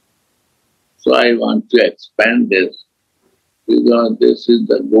 So I want to expand this because this is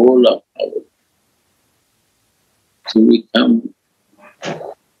the goal of our to become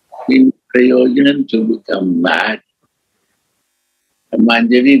in Prayojan, to become mad.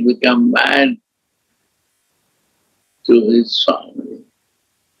 Manjari become mad to his family.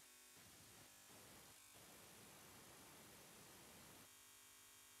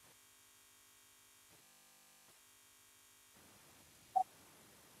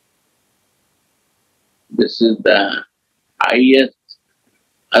 This is the highest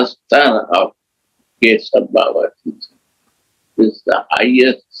astar of Kesab Baba teaching. This is the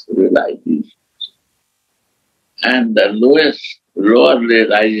highest realization. And the lower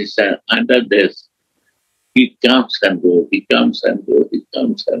realization under this, he comes and goes, he comes and goes, he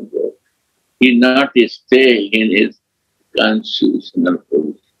comes and goes. He not stay in his constitutional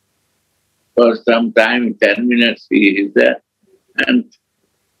position. For some time, 10 minutes he is there, and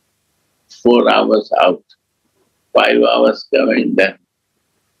 4 hours out, 5 hours coming, then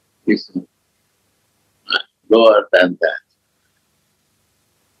he's lower than that.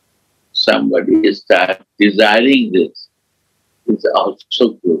 Somebody starts desiring this, is also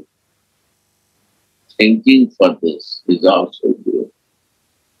good. Thinking for this is also good.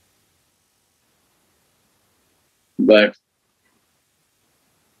 But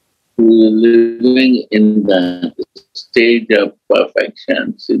who is living in the stage of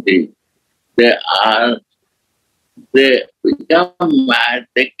perfection, see, they become mad,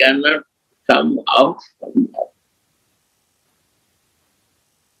 they cannot come out from that.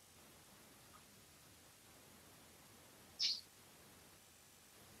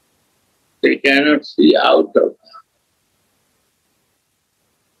 They cannot see out of that.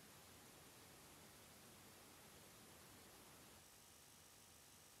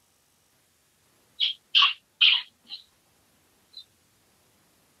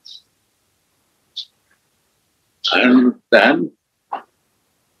 And then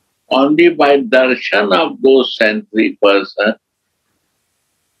only by darshan of those saintly persons,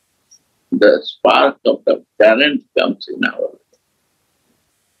 the spark of the current comes in our life.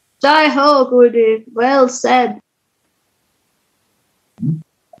 Jai Ho, Gurudev. Well said.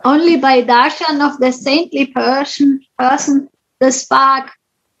 Only by darshan of the saintly person, the spark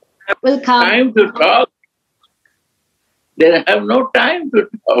will come. Time to talk. They have no time to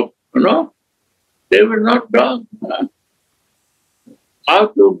talk, They will not talk. How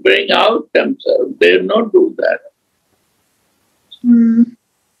to bring out themselves? They will not do that. Mm.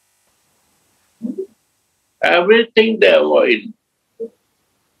 Everything they avoid.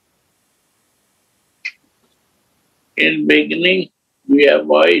 In beginning, we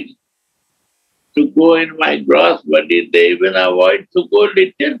avoid to go in my gross body. They even avoid to go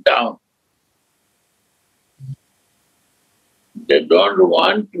little down. They don't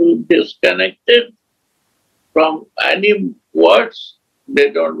want to disconnect it from any words.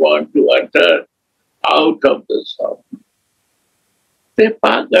 They don't want to utter out of the soul. They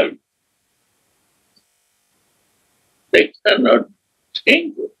pagal. They cannot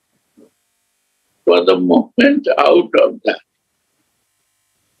think for the moment out of that.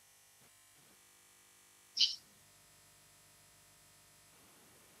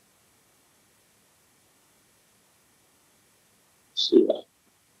 Siva.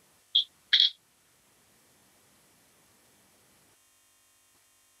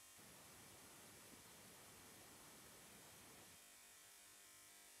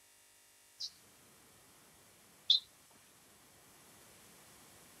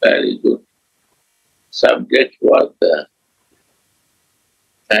 Very good. Subject was the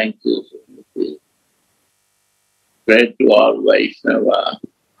thank you. Pray to all Vaishnava.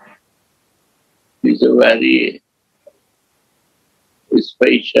 It's a very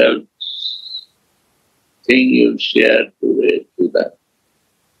special thing you share today to them.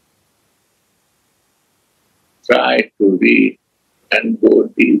 try to read and go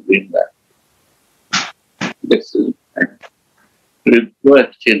deep in that. This is my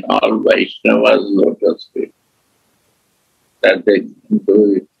request in all Vaishnavas lotus feet, that they can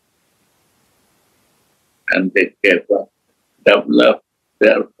do it and they can develop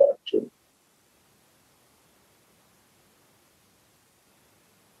their fortune.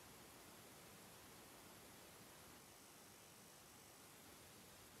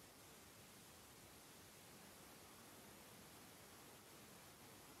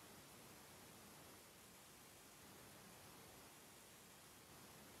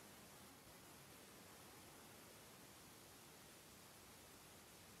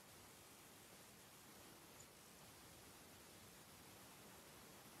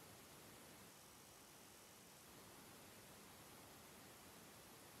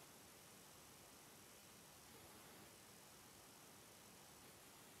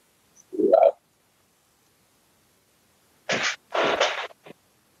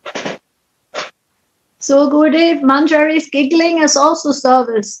 So Gurudev, Manjari's giggling is also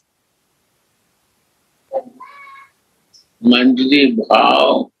service. Manjari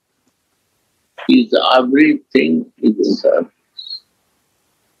Bhav is everything is service,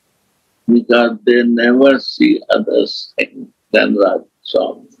 because they never see others sing than Radha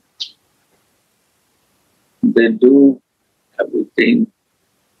song. They do everything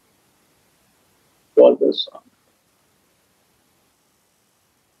for the song.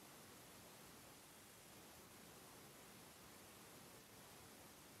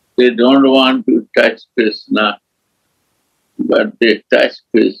 They don't want to touch Krishna, but they touch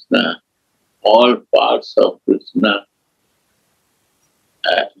Krishna, all parts of Krishna,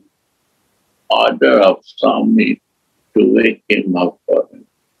 and order of Swami to wake him up for him.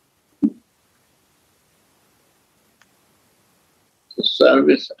 To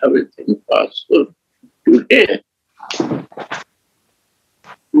service everything possible. Today,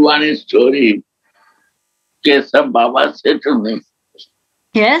 one story, Kesab Baba said to me,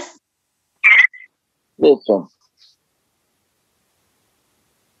 Yes? listen,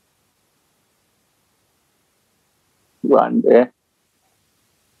 one day,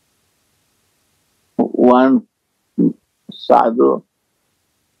 one sadhu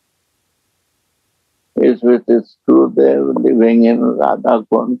is with his Gurudev living in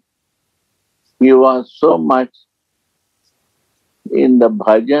Radhakund. He was so much in the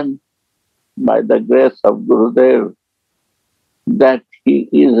bhajan by the grace of Gurudev that he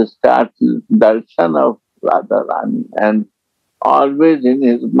is starting darshan of Radharani and always in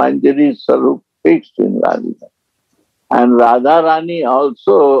his Manjari Sarup fixed in Radhika. And Radharani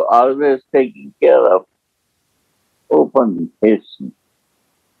also always taking care of open his,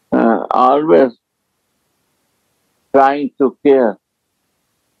 always trying to care.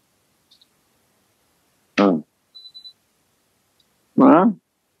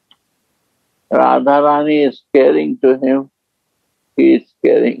 Radharani is caring to him. He is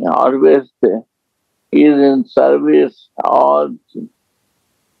caring always there. He is in service, always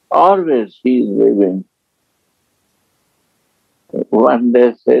he is living. One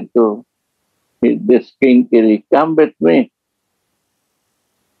day said to this Kinkiri, come with me.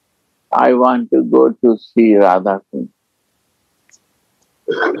 I want to go to see Radha.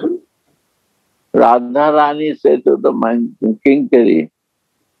 Radharani said to the Kinkiri,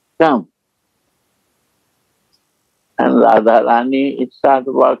 come. And Radharani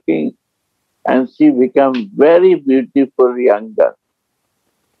started walking and she became very beautiful young girl.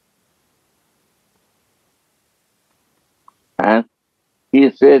 And he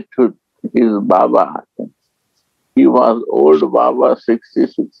said to his Baba, he was old Baba, 60,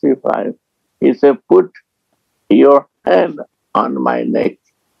 65. He said, put your hand on my neck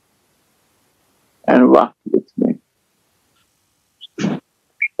and walk with me.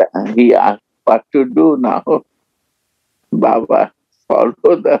 And he asked what to do now. Baba followed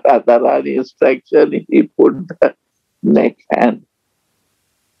the Radharani instruction. He put the neck hand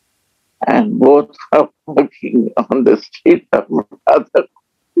and both are walking on the street of Radha.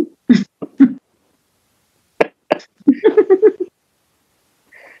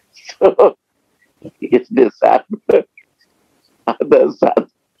 So his disciple, other son,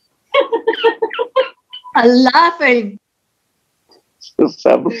 I'm laughing.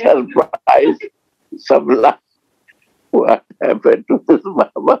 some surprise, some laugh. What happened to this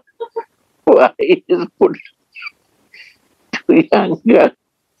Baba? Why is put too young girl?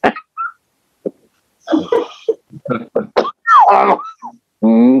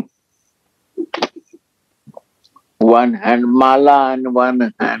 One hand mala and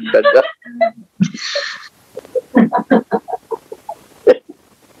one hand daga.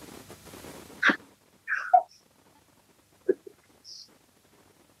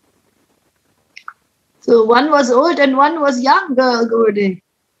 So one was old and one was young girl, Gurudev.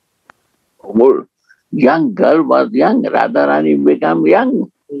 Old, young girl was young. Radharani became young,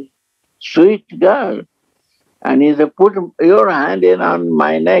 sweet girl. And he said, put your hand in on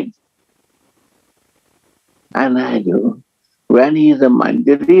my neck. And I do. When he is a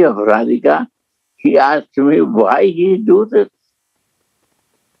Manjari of Radhika, he asked me why he do this.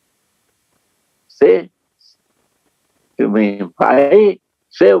 Say to me, why?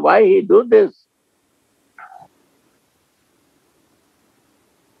 Say why he do this.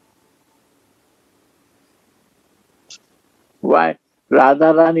 Why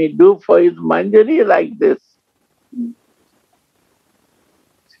Radharani do for his Manjari like this?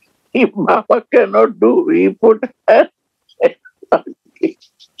 If Mama cannot do, he put her.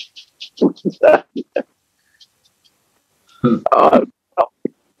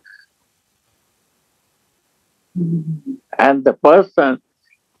 And the person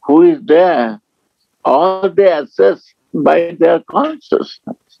who is there, all they assess by their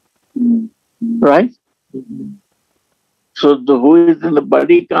consciousness. Right? So who is in the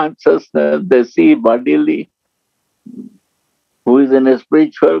body consciousness, they see bodily. Who is in a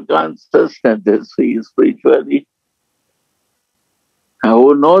spiritual consciousness, they see spiritually. And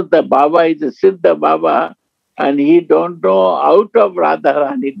who knows the Baba is a Siddha Baba and he don't know out of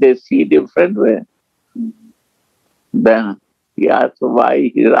Radharani, they see different way. Then he asks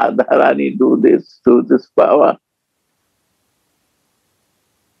why Radharani do this Baba.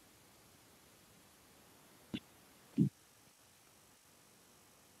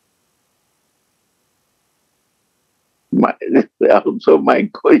 Also my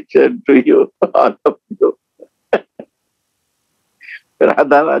question to you, all of you.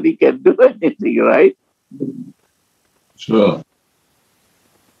 Radharani can do anything, right? Sure.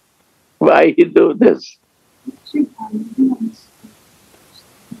 Why he do this?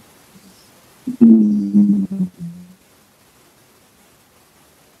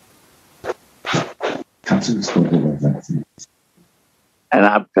 And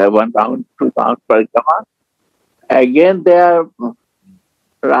after 1 round, 2 rounds parikama, again there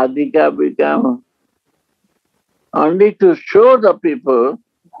Radhika become only to show the people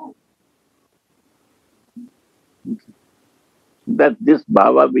that this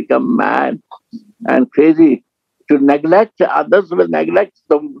Baba become mad and crazy. To neglect, others will neglect,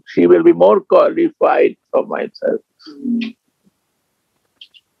 so she will be more qualified for myself.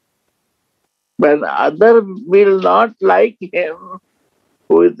 When others will not like him,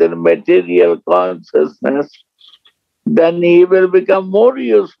 who is in material consciousness, then he will become more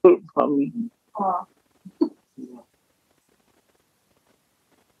useful for me.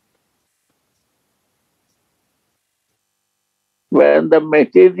 When the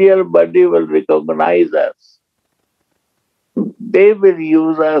material body will recognize us, they will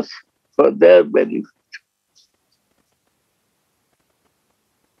use us for their benefit.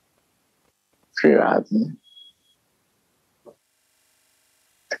 Sri Radha.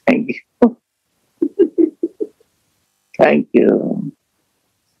 Thank you. Thank you.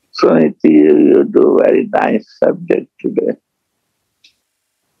 Suniti, you do very nice subject today.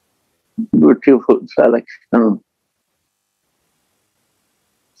 Beautiful selection.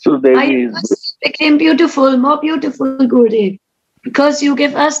 So I became beautiful, more beautiful, Gurudev, because you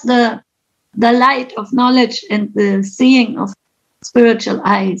give us the light of knowledge and the seeing of spiritual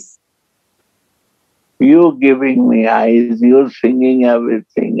eyes. You giving me eyes, you're singing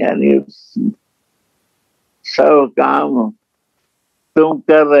everything, and you सब काम तुम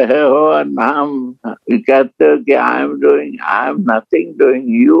कर रहे हो और नाम कहते हो कि I am nothing doing,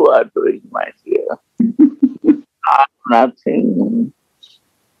 you are doing, my dear. I am nothing.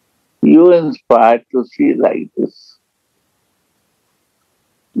 You inspired to see like this.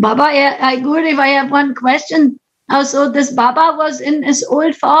 Baba, Gurudev, I have one question. So this Baba was in his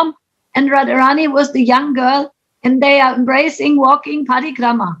old form and Radharani was the young girl and they are embracing, walking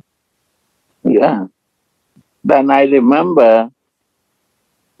parikrama. Yeah. Then I remember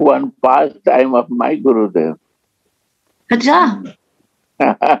one pastime of my Gurudev. Acha.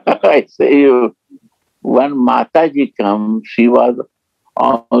 I say you, when Mataji comes, she was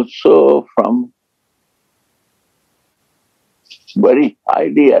also from very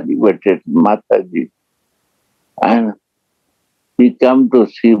highly elevated Mataji. And he come to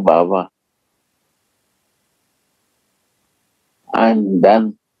see Baba. And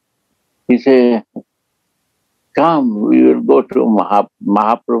then he say, come, we will go to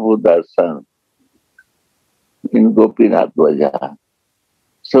Mahaprabhu Darshan in Gopinath Bazaar.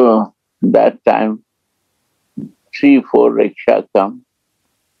 So that time, 3-4 rickshaw come.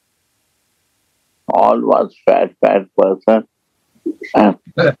 All was fat person. And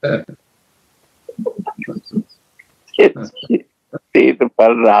See, for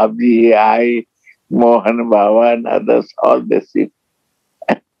Ramji, I, Mohan Baba and others, all they sit.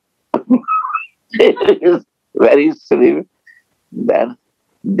 It is very silly. Then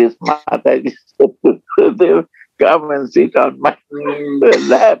this Mataji said to Gurudev, come and sit on my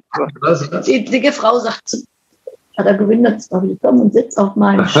lap. Die dicke Frau sagt zu, hat er gewundert, komm und sitz auf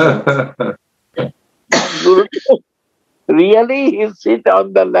meinem Schoß. Gurudev, really? He sit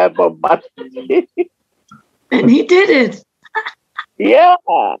on the lap of Mataji? And he did it. Yeah,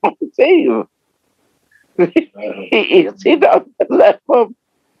 see you. He sit on the lap of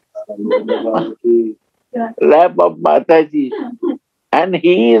Mataji. And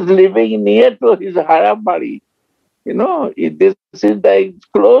he is living near to his Harambari. You know, this is like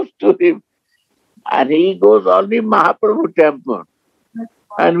close to him. And he goes only Mahaprabhu temple.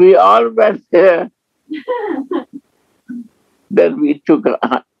 And we all went there. Then we took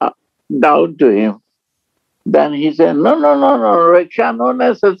down to him. Then he said, no, rickshaw no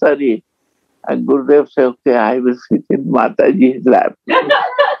necessary. And Gurudev said, okay, I will sit in Mataji's lap.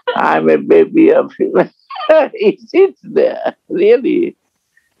 I'm a baby of him. He sits there, really.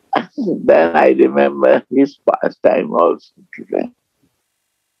 Then I remember his pastime also today.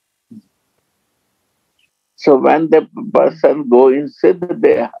 So when the person go in Siddha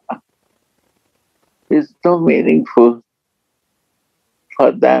there, it's so meaningful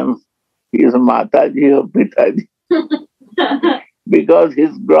for them. He is Mataji or Pitaji. Because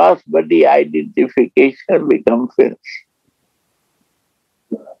his gross body identification becomes finished.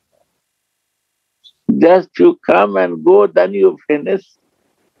 Just you come and go, then you finish.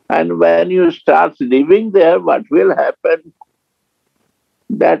 And when you start living there, what will happen?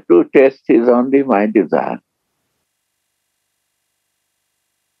 That to test is only my desire.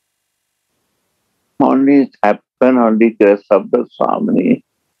 Only it happen only because of the Swami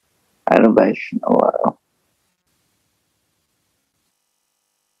and Vaishnava.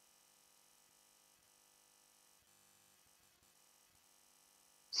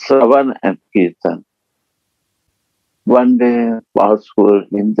 Shravan and Kirtan. One day possible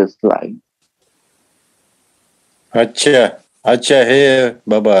in this life. Acha, hey,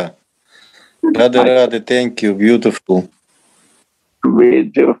 Baba. Radhe Radhe, thank you, beautiful.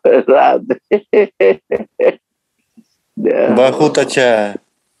 Beautiful, Radhe. Bahut acha.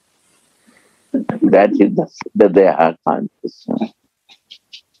 That is the Deha consciousness.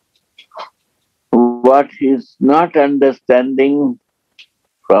 What is not understanding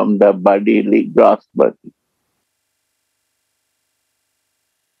from the bodily gross body.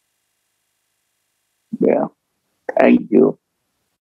 Yeah. Thank you.